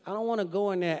 I don't want to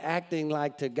go in there acting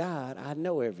like to God I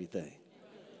know everything.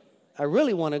 I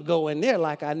really want to go in there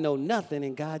like I know nothing,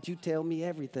 and God, you tell me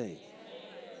everything.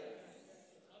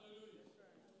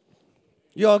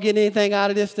 You all getting anything out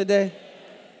of this today?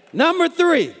 Number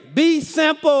 3, be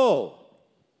simple.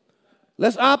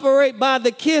 Let's operate by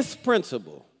the KISS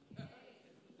principle.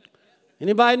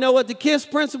 Anybody know what the KISS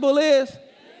principle is?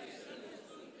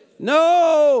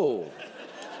 No.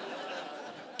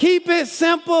 Keep it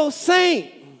simple,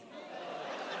 saint.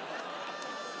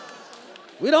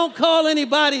 We don't call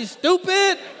anybody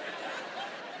stupid.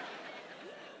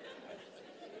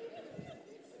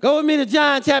 Go with me to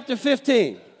John chapter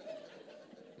 15.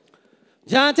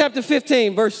 John chapter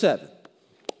 15, verse 7.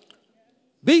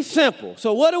 Be simple.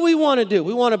 So what do we want to do?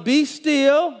 We want to be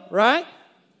still, right?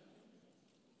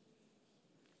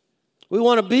 We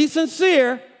want to be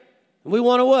sincere. And we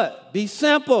want to what? Be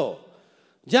simple.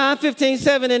 John 15,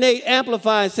 7 and 8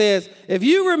 Amplified says, if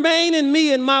you remain in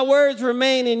me and my words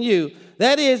remain in you,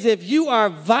 that is, if you are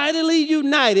vitally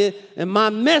united and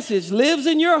my message lives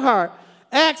in your heart,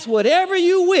 ask whatever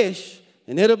you wish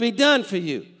and it'll be done for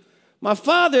you. My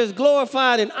Father is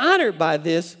glorified and honored by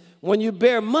this when you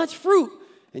bear much fruit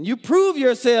and you prove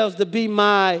yourselves to be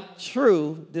my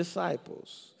true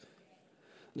disciples.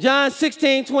 John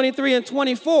 16, 23 and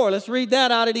 24. Let's read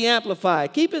that out of the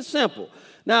Amplified. Keep it simple.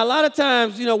 Now, a lot of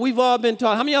times, we've all been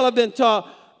taught. How many of y'all have been taught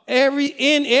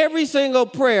in every single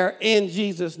prayer in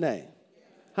Jesus' name?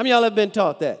 How many of y'all have been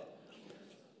taught that?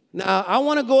 Now, I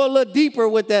want to go a little deeper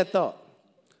with that thought.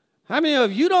 How many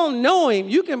of you don't know him,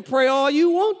 you can pray all you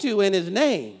want to in his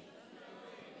name.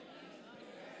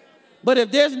 But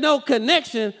if there's no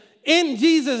connection, in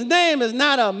Jesus' name is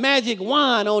not a magic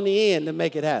wand on the end to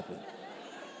make it happen.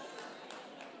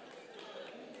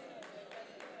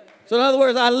 So in other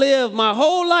words, I live my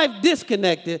whole life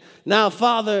disconnected. Now,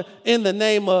 Father, in the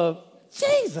name of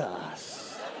Jesus.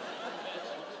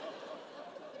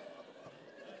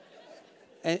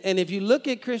 And if you look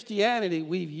at Christianity,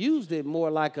 we've used it more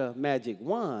like a magic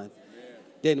wand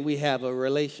than we have a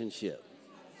relationship.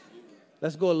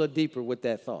 Let's go a little deeper with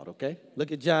that thought, okay?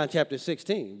 Look at John chapter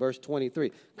 16, verse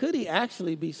 23. Could he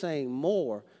actually be saying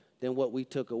more than what we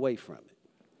took away from it?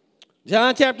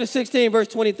 John chapter 16, verse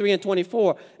 23 and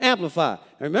 24, Amplified.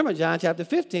 And remember, John chapter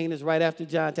 15 is right after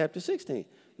John chapter 16.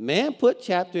 Man put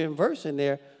chapter and verse in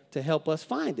there to help us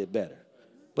find it better.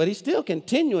 But he's still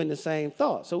continuing the same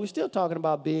thought. So we're still talking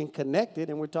about being connected,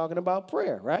 and we're talking about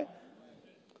prayer, right?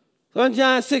 So in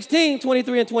John 16,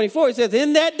 23 and 24, it says,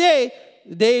 in that day,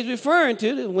 the day he's referring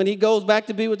to, when he goes back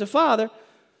to be with the Father,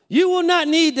 you will not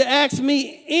need to ask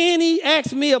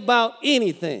me about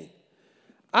anything.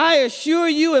 I assure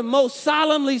you and most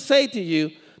solemnly say to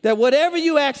you that whatever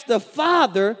you ask the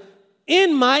Father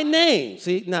in my name,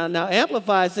 see, now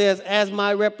Amplified says, as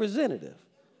my representative,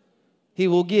 he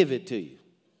will give it to you.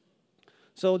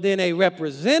 So then a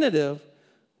representative,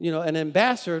 an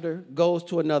ambassador goes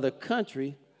to another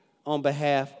country on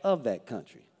behalf of that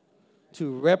country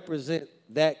to represent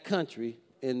that country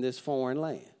in this foreign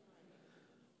land.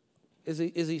 Is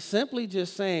he simply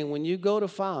just saying, when you go to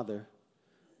Father,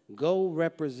 go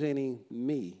representing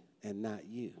me and not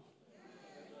you?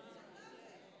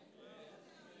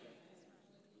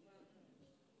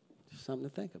 Just something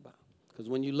to think about. Because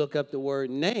when you look up the word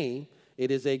name,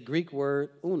 it is a Greek word,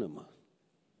 unoma.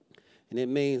 And it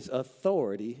means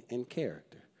authority and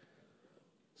character.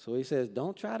 So he says,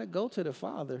 don't try to go to the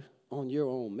Father on your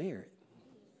own merit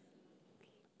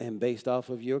and based off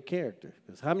of your character.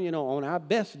 Because how many of you know on our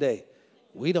best day,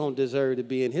 we don't deserve to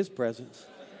be in his presence.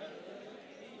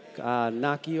 I'll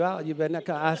knock you out. You better not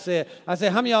come. I said,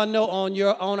 how many of y'all know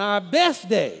on our best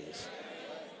days,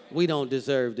 we don't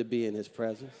deserve to be in his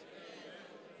presence?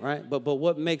 Right? But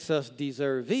what makes us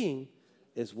deserving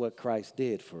is what Christ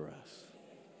did for us.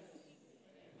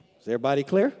 Is everybody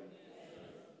clear?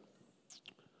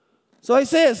 So he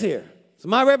says here, it's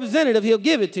my representative, he'll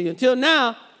give it to you. Until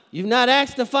now, you've not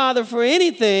asked the Father for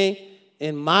anything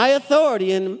in my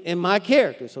authority and in my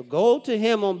character. So go to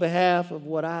him on behalf of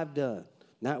what I've done,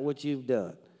 not what you've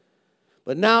done.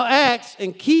 But now ask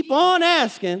and keep on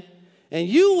asking, and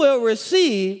you will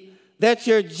receive that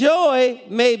your joy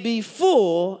may be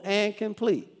full and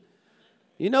complete.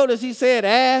 You notice he said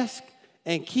ask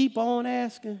and keep on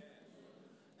asking.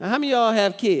 Now, how many of y'all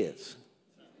have kids?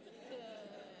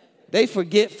 They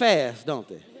forget fast, don't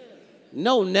they?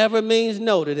 No never means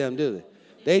no to them, do they?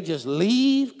 They just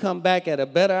leave, come back at a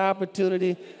better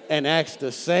opportunity, and ask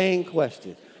the same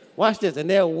question. Watch this, and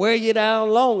they'll wear you down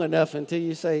long enough until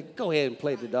you say, go ahead and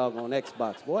play the doggone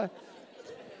Xbox, boy.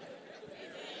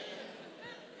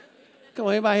 Come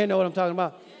on, anybody here know what I'm talking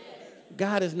about?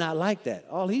 God is not like that.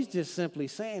 All he's just simply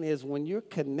saying is when you're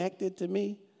connected to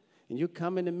me and you're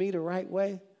coming to me the right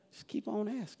way, just keep on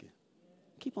asking.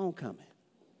 Keep on coming.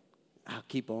 I'll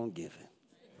keep on giving.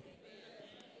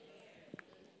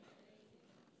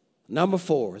 Number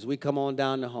 4, as we come on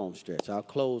down the home stretch, I'll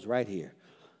close right here.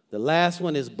 The last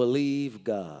one is believe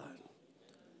God.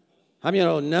 How many of you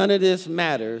know none of this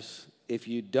matters if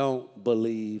you don't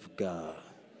believe God?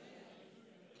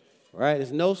 Right?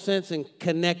 There's no sense in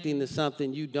connecting to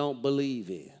something you don't believe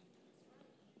in.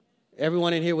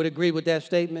 Everyone in here would agree with that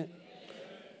statement?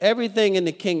 Everything in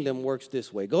the kingdom works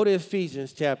this way. Go to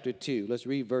Ephesians chapter 2. Let's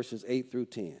read verses 8 through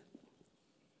 10.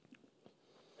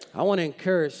 I want to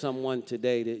encourage someone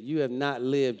today that you have not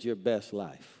lived your best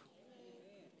life.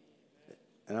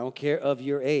 And I don't care of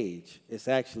your age. It's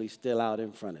actually still out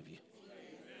in front of you.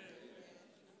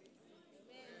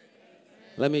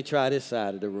 Let me try this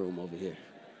side of the room over here.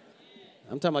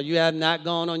 I'm talking about you have not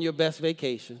gone on your best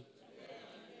vacation.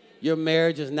 Your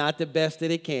marriage is not the best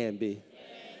that it can be.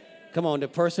 Come on, the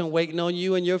person waiting on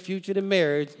you and your future to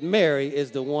marry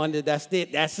is the one that's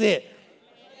it. That's it.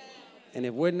 And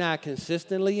if we're not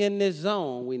consistently in this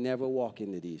zone, we never walk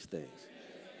into these things.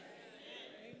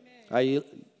 Are you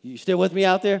still with me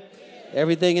out there?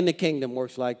 Everything in the kingdom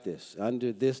works like this,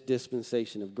 under this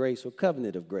dispensation of grace or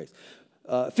covenant of grace.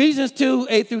 Ephesians 2,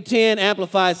 8 through 10,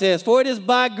 Amplified says, for it is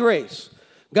by grace,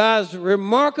 God's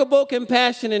remarkable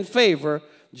compassion and favor,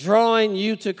 drawing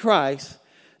you to Christ,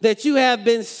 that you have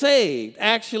been saved,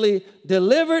 actually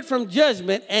delivered from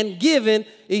judgment and given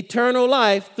eternal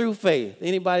life through faith.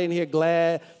 Anybody in here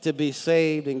glad to be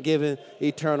saved and given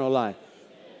eternal life?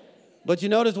 But you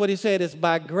notice what he said, it's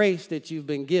by grace that you've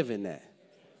been given that.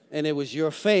 And it was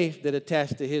your faith that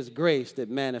attached to his grace that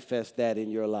manifests that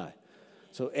in your life.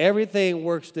 So everything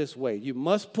works this way. You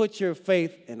must put your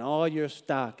faith and all your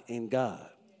stock in God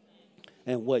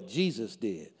and what Jesus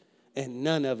did, and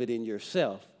none of it in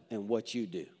yourself and what you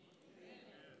do.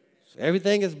 So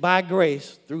everything is by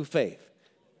grace through faith.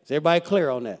 Is everybody clear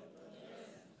on that?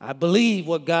 I believe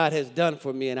what God has done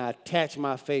for me, and I attach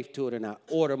my faith to it, and I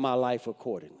order my life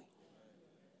accordingly.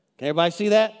 Can everybody see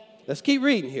that? Let's keep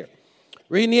reading here.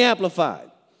 Reading the Amplified.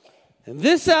 And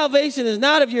this salvation is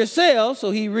not of yourselves,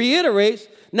 so he reiterates,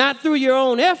 not through your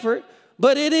own effort,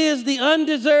 but it is the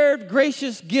undeserved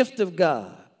gracious gift of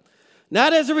God.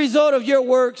 Not as a result of your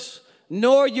works,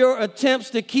 nor your attempts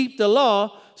to keep the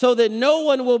law, so that no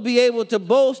one will be able to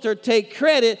boast or take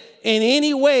credit in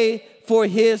any way for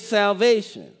his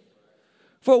salvation.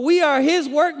 For we are his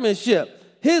workmanship,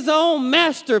 his own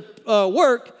master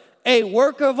work, a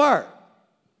work of art.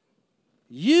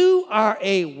 You are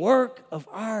a work of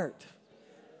art.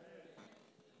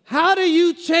 How do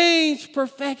you change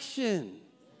perfection?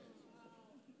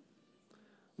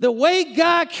 The way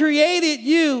God created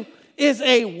you is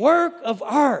a work of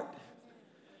art.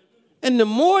 And the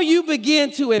more you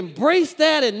begin to embrace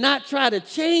that and not try to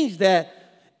change that,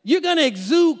 you're going to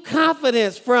exude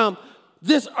confidence from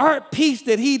this art piece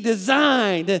that he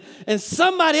designed. And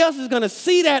somebody else is going to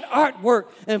see that artwork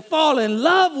and fall in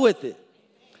love with it.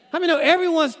 How many know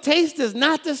everyone's taste is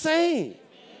not the same?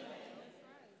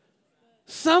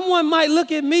 Someone might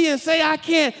look at me and say, I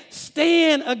can't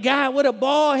stand a guy with a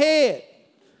bald head.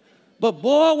 But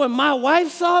boy, when my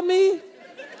wife saw me,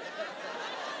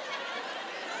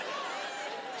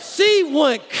 she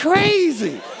went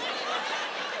crazy.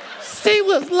 She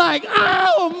was like,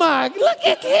 oh my, look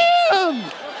at him.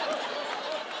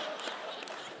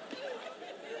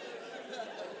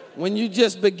 When you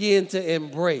just begin to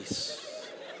embrace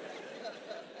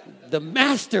the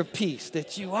masterpiece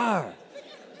that you are.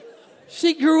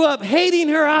 She grew up hating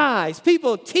her eyes.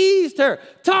 People teased her,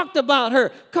 talked about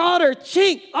her, called her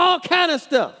chink, all kind of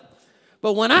stuff.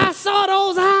 But when I saw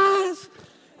those eyes,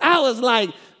 I was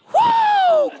like,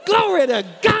 whoo, glory to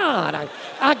God.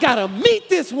 I got to meet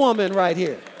this woman right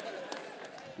here.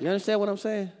 You understand what I'm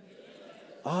saying?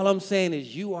 All I'm saying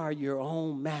is you are your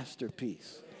own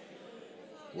masterpiece.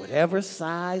 Whatever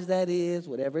size that is,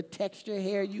 whatever texture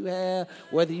hair you have,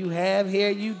 whether you have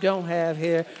hair, you don't have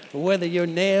hair, whether your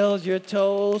nails, your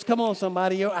toes, come on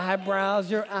somebody, your eyebrows,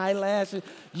 your eyelashes,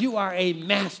 you are a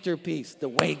masterpiece the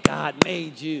way God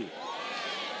made you.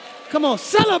 Come on,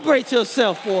 celebrate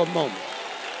yourself for a moment.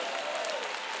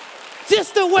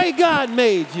 Just the way God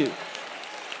made you.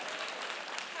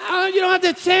 You don't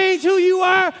have to change who you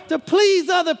are to please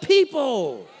other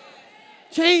people.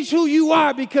 Change who you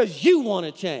are because you want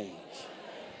to change.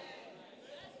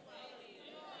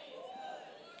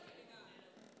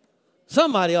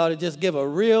 Somebody ought to just give a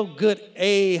real good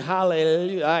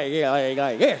hallelujah.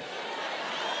 Yeah.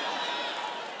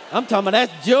 I'm talking about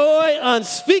that's joy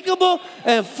unspeakable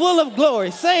and full of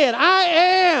glory. Say it, I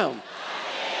am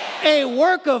a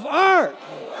work of art.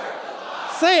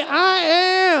 Say, I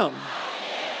am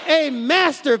a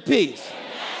masterpiece.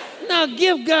 Now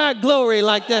give God glory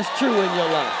like that's true in your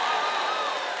life.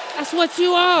 That's what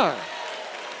you are.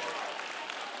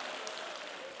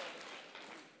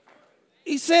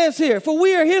 He says here, for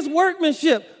we are his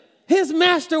workmanship, his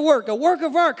masterwork, a work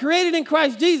of art created in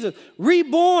Christ Jesus,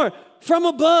 reborn from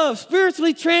above,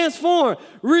 spiritually transformed,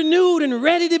 renewed, and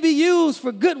ready to be used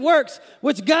for good works,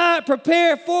 which God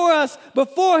prepared for us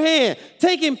beforehand,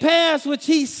 taking paths which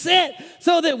he set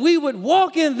so that we would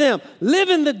walk in them,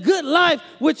 living the good life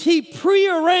which he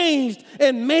prearranged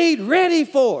and made ready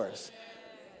for us.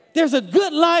 There's a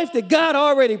good life that God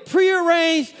already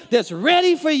prearranged that's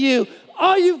ready for you.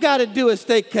 All you've got to do is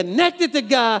stay connected to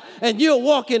God, and you'll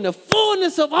walk in the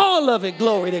fullness of all of it.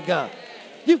 Glory to God.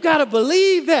 You've got to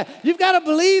believe that. You've got to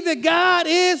believe that God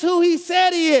is who he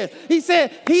said he is. He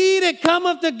said, he that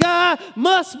cometh to God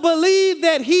must believe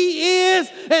that he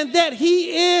is, and that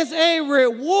he is a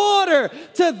rewarder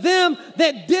to them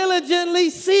that diligently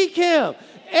seek him.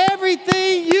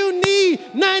 Everything you need,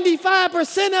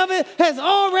 95% of it has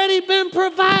already been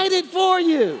provided for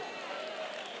you.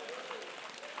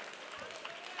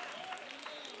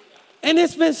 And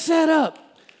it's been set up.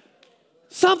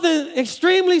 Something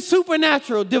extremely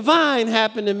supernatural, divine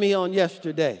happened to me on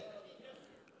yesterday.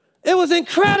 It was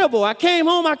incredible. I came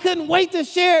home. I couldn't wait to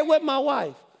share it with my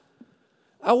wife.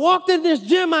 I walked in this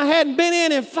gym I hadn't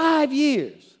been in 5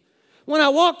 years. When I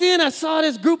walked in, I saw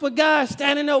this group of guys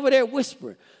standing over there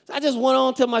whispering. So I just went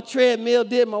on to my treadmill,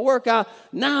 did my workout.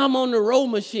 Now I'm on the row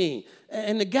machine.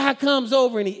 And the guy comes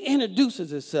over and he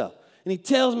introduces himself. And he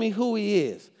tells me who he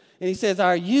is. And he says,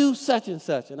 are you such and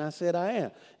such? And I said, I am.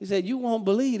 He said, you won't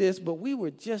believe this, but we were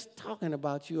just talking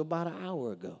about you about an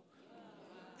hour ago.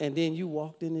 And then you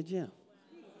walked in the gym.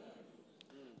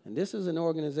 And this is an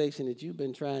organization that you've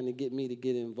been trying to get me to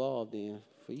get involved in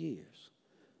for years.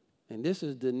 And this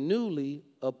is the newly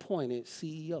appointed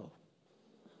CEO.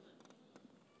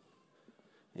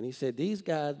 And he said, these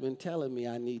guys been telling me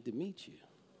I need to meet you.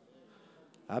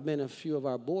 I've been in a few of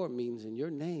our board meetings, and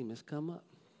your name has come up.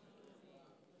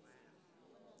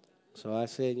 So I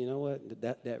said, you know what?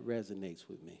 That resonates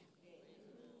with me.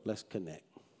 Let's connect.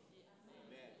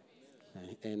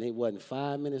 And it wasn't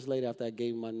 5 minutes later after I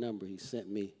gave him my number, he sent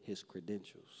me his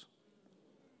credentials.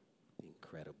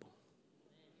 Incredible.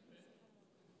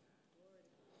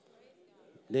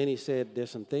 Then he said, there's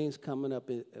some things coming up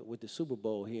with the Super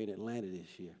Bowl here in Atlanta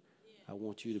this year. I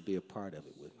want you to be a part of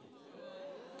it with me.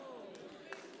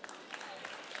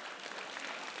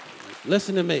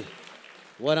 Listen to me.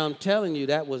 What I'm telling you,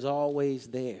 that was always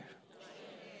there.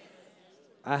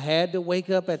 I had to wake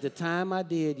up at the time I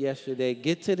did yesterday,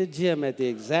 get to the gym at the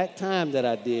exact time that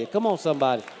I did. Come on,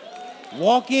 somebody.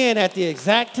 Walk in at the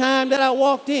exact time that I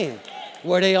walked in.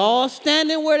 Were they all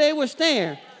standing where they were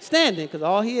standing? Because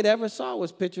all he had ever saw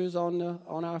was pictures on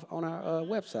our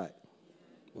website.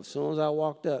 As soon as I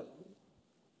walked up,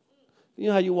 you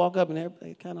know how you walk up and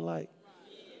everybody kind of like,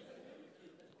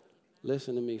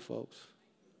 listen to me, folks.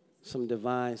 Some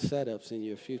divine setups in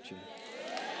your future.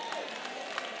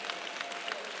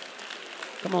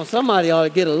 Come on, somebody ought to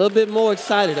get a little bit more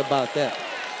excited about that.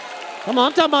 Come on,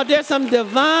 I'm talking about there's some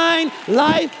divine,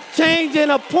 life-changing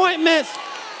appointments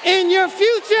in your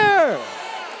future.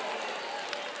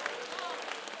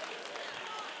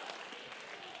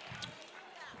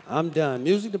 I'm done.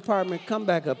 Music department, come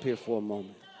back up here for a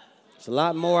moment. There's a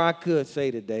lot more I could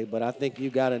say today, but I think you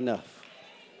got enough.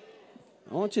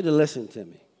 I want you to listen to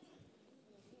me.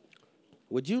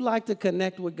 Would you like to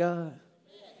connect with God?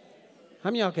 How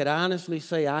many of y'all could honestly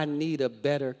say, I need a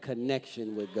better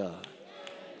connection with God?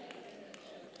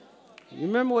 You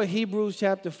remember what Hebrews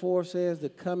chapter 4 says? To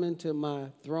come into my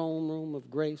throne room of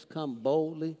grace, come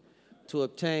boldly to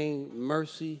obtain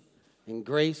mercy and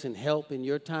grace and help in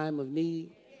your time of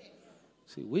need.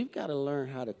 See, we've got to learn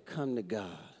how to come to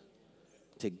God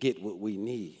to get what we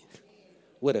need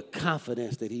with a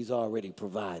confidence that he's already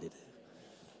provided it.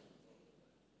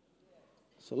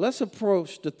 So let's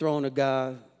approach the throne of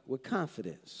God with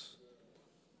confidence,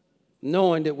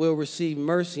 knowing that we'll receive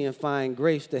mercy and find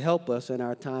grace to help us in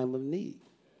our time of need.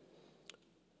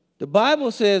 The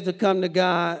Bible says to come to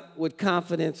God with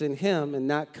confidence in him and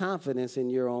not confidence in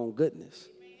your own goodness.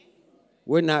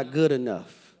 We're not good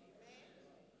enough.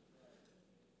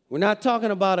 We're not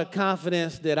talking about a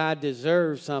confidence that I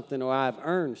deserve something or I've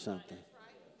earned something.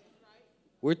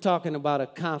 We're talking about a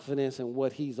confidence in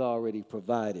what he's already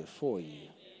provided for you.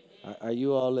 Are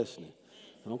you all listening?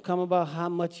 Don't come about how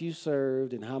much you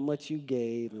served and how much you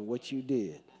gave and what you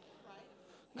did.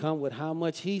 Come with how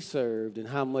much he served and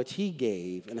how much he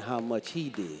gave and how much he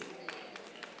did.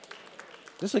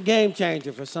 This is a game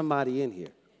changer for somebody in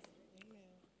here.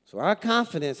 So our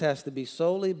confidence has to be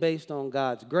solely based on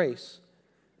God's grace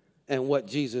and what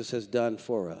Jesus has done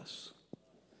for us.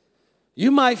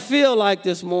 You might feel like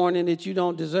this morning that you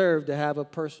don't deserve to have a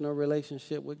personal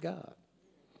relationship with God.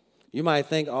 You might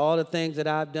think all the things that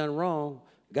I've done wrong,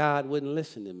 God wouldn't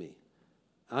listen to me.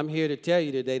 I'm here to tell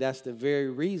you today that's the very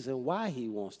reason why he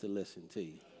wants to listen to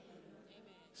you.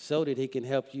 So that he can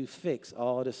help you fix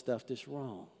all the stuff that's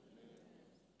wrong.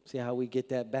 See how we get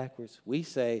that backwards? We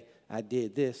say, I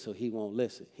did this so he won't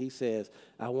listen. He says,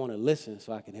 I want to listen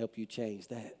so I can help you change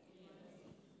that.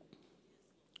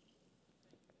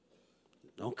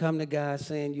 Don't come to God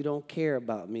saying you don't care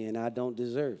about me and I don't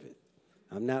deserve it.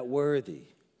 I'm not worthy.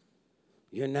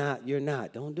 You're not.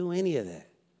 Don't do any of that.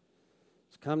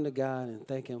 Just come to God and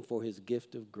thank him for his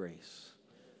gift of grace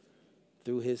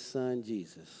through his son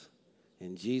Jesus.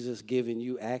 And Jesus giving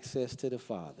you access to the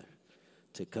Father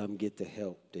to come get the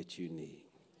help that you need.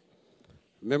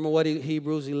 Remember what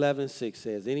Hebrews 11:6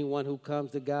 says. Anyone who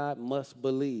comes to God must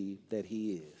believe that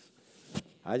he is.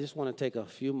 I just want to take a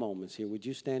few moments here. Would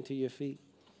you stand to your feet?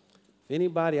 If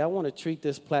anybody, I want to treat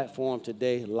this platform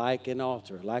today like an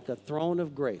altar, like a throne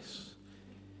of grace.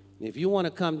 And if you want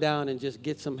to come down and just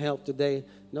get some help today,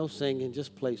 no singing,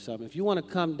 just play something. If you want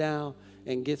to come down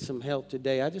and get some help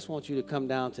today, I just want you to come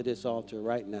down to this altar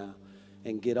right now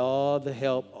and get all the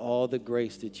help, all the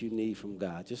grace that you need from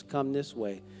God. Just come this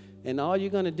way. And all you're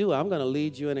going to do, I'm going to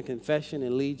lead you in a confession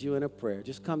and lead you in a prayer.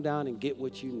 Just come down and get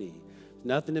what you need.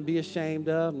 Nothing to be ashamed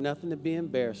of, nothing to be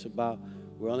embarrassed about.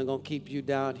 We're only going to keep you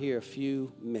down here a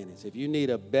few minutes. If you need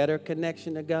a better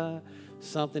connection to God,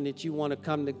 something that you want to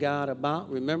come to God about,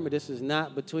 remember this is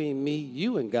not between me,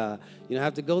 you, and God. You don't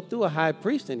have to go through a high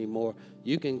priest anymore.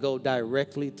 You can go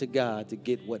directly to God to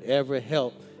get whatever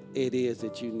help it is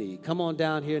that you need. Come on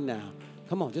down here now.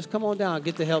 Come on, just come on down and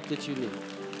get the help that you need.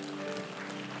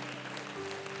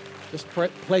 Just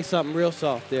play something real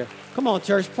soft there. Come on,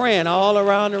 church, praying all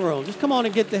around the room. Just come on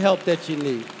and get the help that you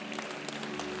need.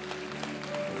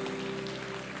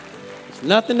 It's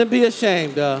nothing to be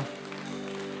ashamed of.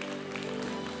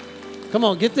 Come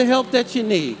on, get the help that you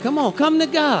need. Come on, come to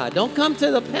God. Don't come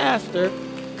to the pastor.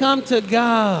 Come to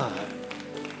God.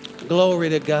 Glory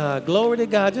to God. Glory to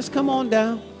God. Just come on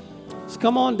down. Just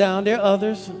come on down. There are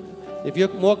others. If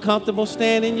you're more comfortable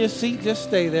staying in your seat, just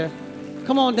stay there.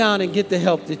 Come on down and get the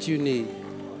help that you need.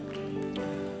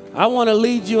 I want to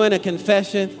lead you in a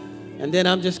confession, and then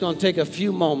I'm just going to take a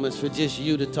few moments for just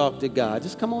you to talk to God.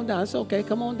 Just come on down. It's okay.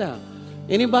 Come on down.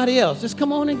 Anybody else? Just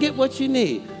come on and get what you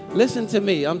need. Listen to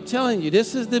me. I'm telling you,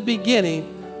 this is the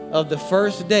beginning of the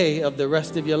first day of the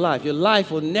rest of your life. Your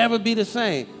life will never be the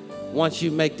same once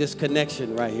you make this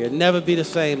connection right here. Never be the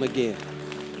same again.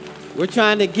 We're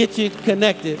trying to get you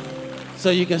connected so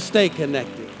you can stay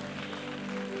connected.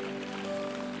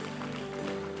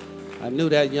 I knew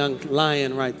that young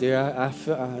lion right there.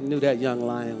 I knew that young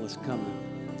lion was coming.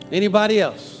 Anybody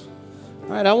else? All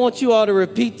right, I want you all to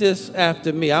repeat this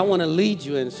after me. I want to lead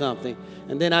you in something.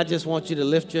 And then I just want you to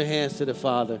lift your hands to the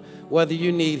Father. Whether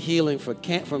you need healing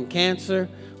from cancer,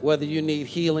 whether you need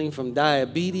healing from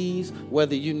diabetes,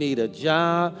 whether you need a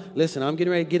job. Listen, I'm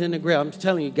getting ready to get in the ground. I'm just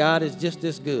telling you, God is just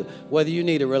this good. Whether you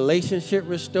need a relationship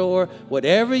restored,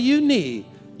 whatever you need,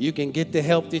 you can get the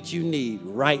help that you need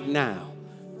right now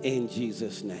in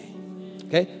Jesus' name.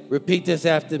 Okay? Repeat this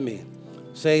after me.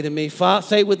 Say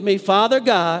with me, Father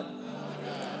God,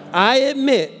 I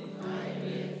admit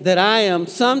that I am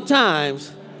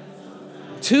sometimes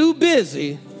too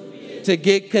busy to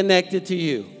get connected to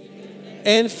you.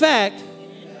 In fact,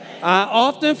 I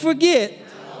often forget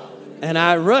and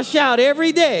I rush out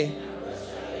every day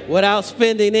without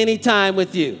spending any time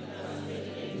with you.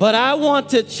 But I want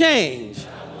to change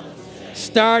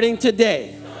starting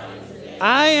today.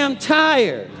 I am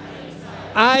tired.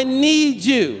 I need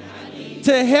you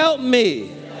to help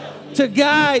me, to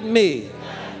guide me,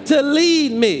 to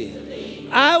lead me.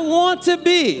 I want to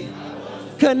be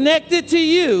connected to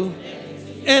you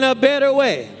in a better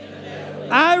way.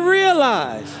 I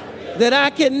realize that I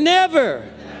can never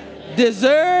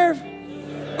deserve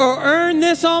or earn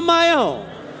this on my own.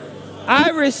 I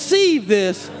receive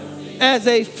this as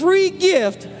a free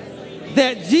gift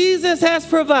that Jesus has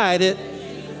provided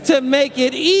to make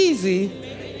it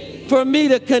easy for me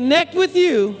to connect with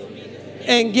you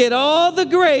and get all the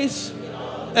grace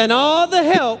and all the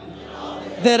help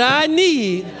that I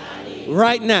need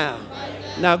right now.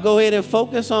 Now go ahead and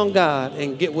focus on God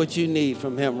and get what you need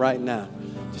from him right now.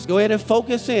 Just go ahead and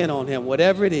focus in on him,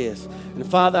 whatever it is. And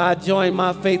Father, I join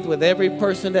my faith with every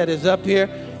person that is up here,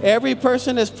 every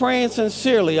person that's praying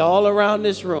sincerely all around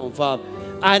this room, Father.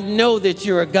 I know that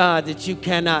you're a God that you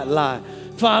cannot lie.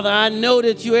 Father, I know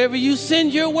that wherever you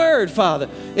send your word, Father,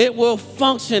 it will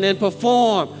function and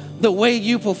perform the way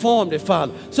you performed it,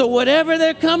 Father. So whatever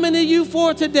they're coming to you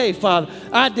for today, Father,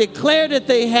 I declare that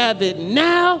they have it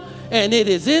now and it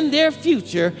is in their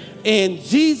future in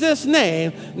Jesus'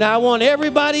 name. Now I want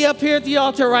everybody up here at the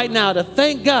altar right now to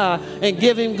thank God and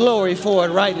give him glory for it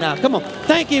right now. Come on,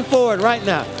 thank him for it right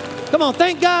now. Come on,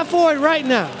 thank God for it right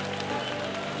now.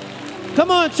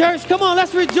 Come on, church, come on,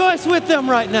 let's rejoice with them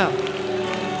right now.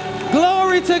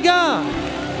 Glory to God.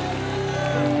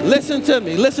 Listen to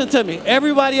me, listen to me.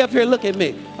 Everybody up here, look at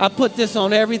me. I put this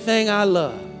on everything I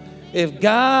love. If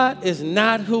God is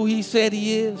not who he said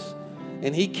he is,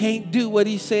 and he can't do what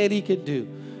he said he could do,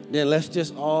 then let's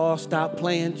just all stop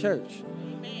playing church.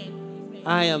 Amen.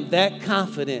 I am that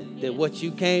confident that what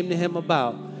you came to him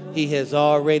about, he has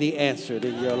already answered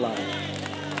in your life.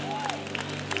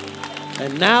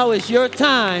 And now is your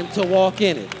time to walk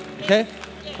in it, okay?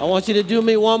 I want you to do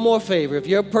me one more favor. If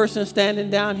you're a person standing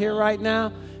down here right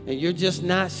now and you're just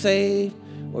not saved,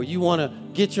 or you want to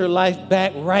get your life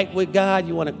back right with God,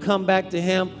 you want to come back to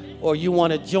him, or you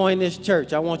want to join this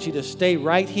church, I want you to stay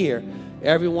right here.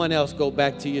 Everyone else go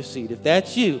back to your seat. If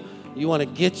that's you, you want to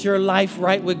get your life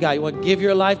right with God, you want to give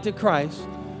your life to Christ,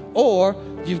 or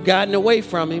you've gotten away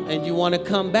from him and you want to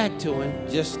come back to him,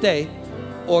 just stay.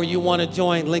 Or you want to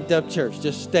join Linked Up Church,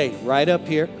 just stay right up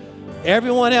here.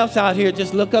 Everyone else out here,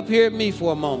 just look up here at me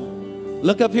for a moment.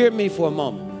 Look up here at me for a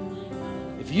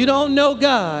moment. If you don't know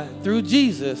God through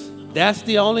Jesus, that's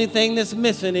the only thing that's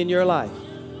missing in your life.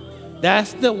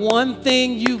 That's the one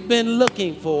thing you've been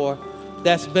looking for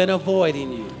that's been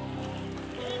avoiding you.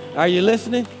 Are you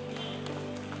listening?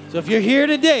 So if you're here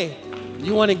today,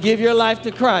 you want to give your life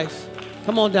to Christ,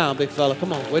 come on down, big fella.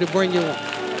 Come on, way to bring you on.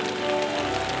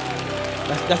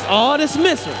 That's all that's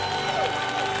missing.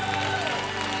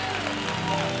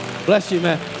 Bless you,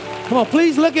 man. Come on,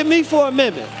 please look at me for a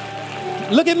minute.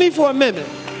 Look at me for a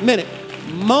minute.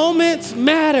 Moments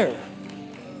matter.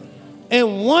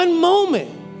 In one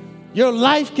moment, your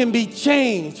life can be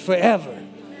changed forever.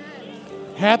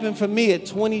 Happened for me at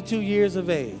 22 years of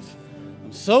age.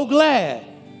 I'm so glad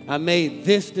I made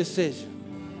this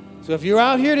decision. So if you're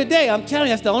out here today, I'm telling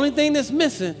you, that's the only thing that's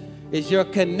missing is your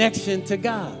connection to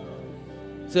God.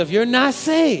 So if you're not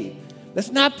saved,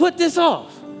 let's not put this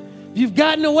off. If you've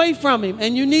gotten away from him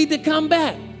and you need to come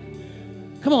back,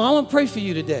 come on, I want to pray for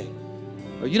you today.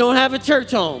 Or you don't have a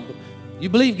church home, but you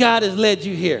believe God has led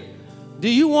you here. Do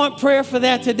you want prayer for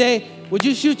that today? Would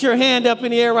you shoot your hand up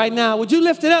in the air right now? Would you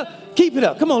lift it up? Keep it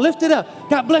up. Come on, lift it up.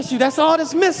 God bless you. That's all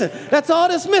that's missing. That's all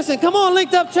that's missing. Come on,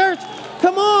 Linked Up Church.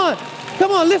 Come on.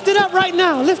 Come on, lift it up right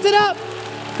now. Lift it up.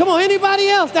 Come on, anybody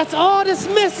else? That's all that's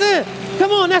missing.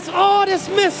 Come on, that's all that's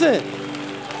missing.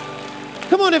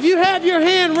 Come on, if you have your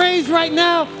hand raised right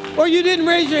now or you didn't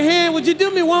raise your hand, would you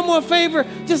do me one more favor?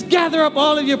 Just gather up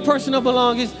all of your personal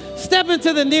belongings. Step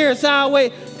into the nearest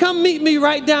aisleway. Come meet me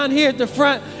right down here at the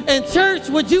front. And church,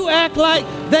 would you act like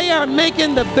they are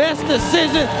making the best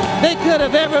decision they could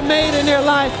have ever made in their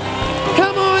life?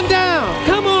 Come on down.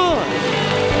 Come on.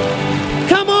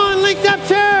 Come on, Linked Up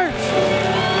Church.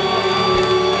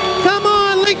 Come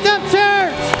on, Linked Up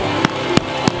Church.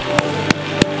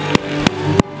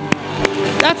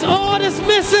 That's all that's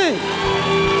missing.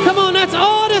 Come on, that's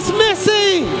all that's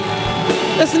missing.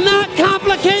 It's not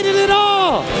complicated at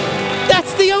all.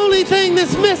 That's the only thing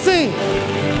that's missing.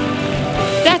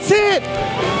 That's it.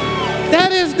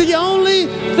 That is the only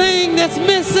thing that's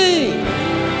missing.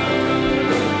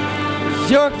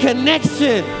 Your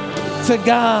connection to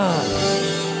God.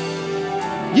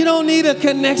 You don't need a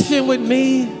connection with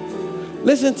me.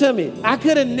 Listen to me. I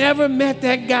could have never met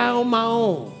that guy on my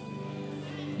own.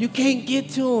 You can't get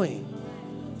to him.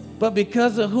 But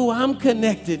because of who I'm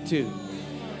connected to,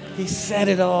 he set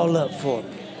it all up for me.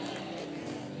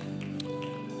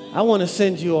 I want to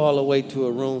send you all the way to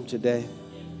a room today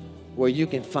where you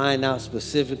can find out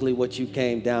specifically what you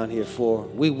came down here for.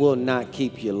 We will not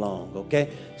keep you long,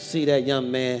 okay? See that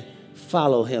young man?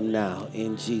 Follow him now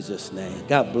in Jesus' name.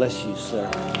 God bless you,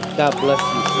 sir. God bless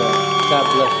you, sir. God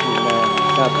bless you, man.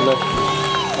 God bless you.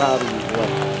 Proud of you, boy.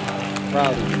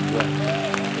 Proud of you,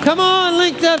 boy. Come on,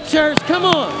 Linked Up Church. Come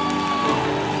on.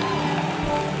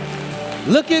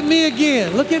 Look at me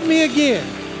again. Look at me again.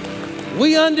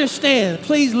 We understand.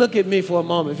 Please look at me for a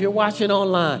moment. If you're watching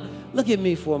online, look at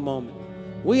me for a moment.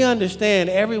 We understand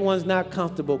everyone's not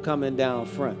comfortable coming down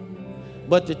front.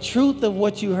 But the truth of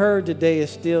what you heard today is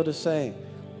still the same.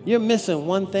 You're missing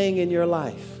one thing in your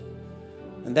life,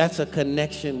 and that's a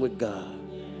connection with God.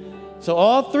 So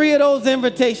all three of those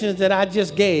invitations that I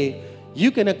just gave,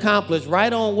 you can accomplish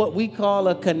right on what we call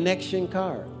a connection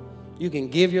card. You can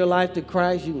give your life to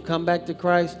Christ. You can come back to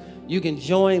Christ. You can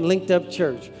join Linked Up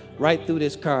Church right through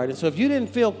this card. And so if you didn't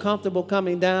feel comfortable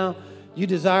coming down, you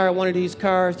desire one of these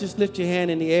cards, just lift your hand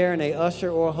in the air and a usher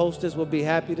or a hostess will be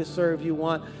happy to serve you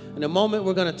one. In a moment,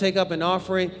 we're going to take up an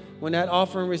offering. When that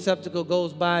offering receptacle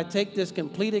goes by, take this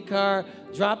completed card,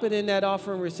 drop it in that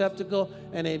offering receptacle,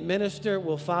 and a minister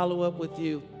will follow up with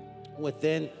you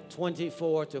within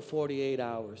 24 to 48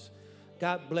 hours.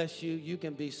 God bless you. You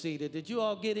can be seated. Did you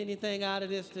all get anything out of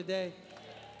this today?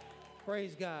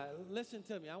 Praise God. Listen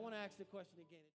to me. I want to ask the question again.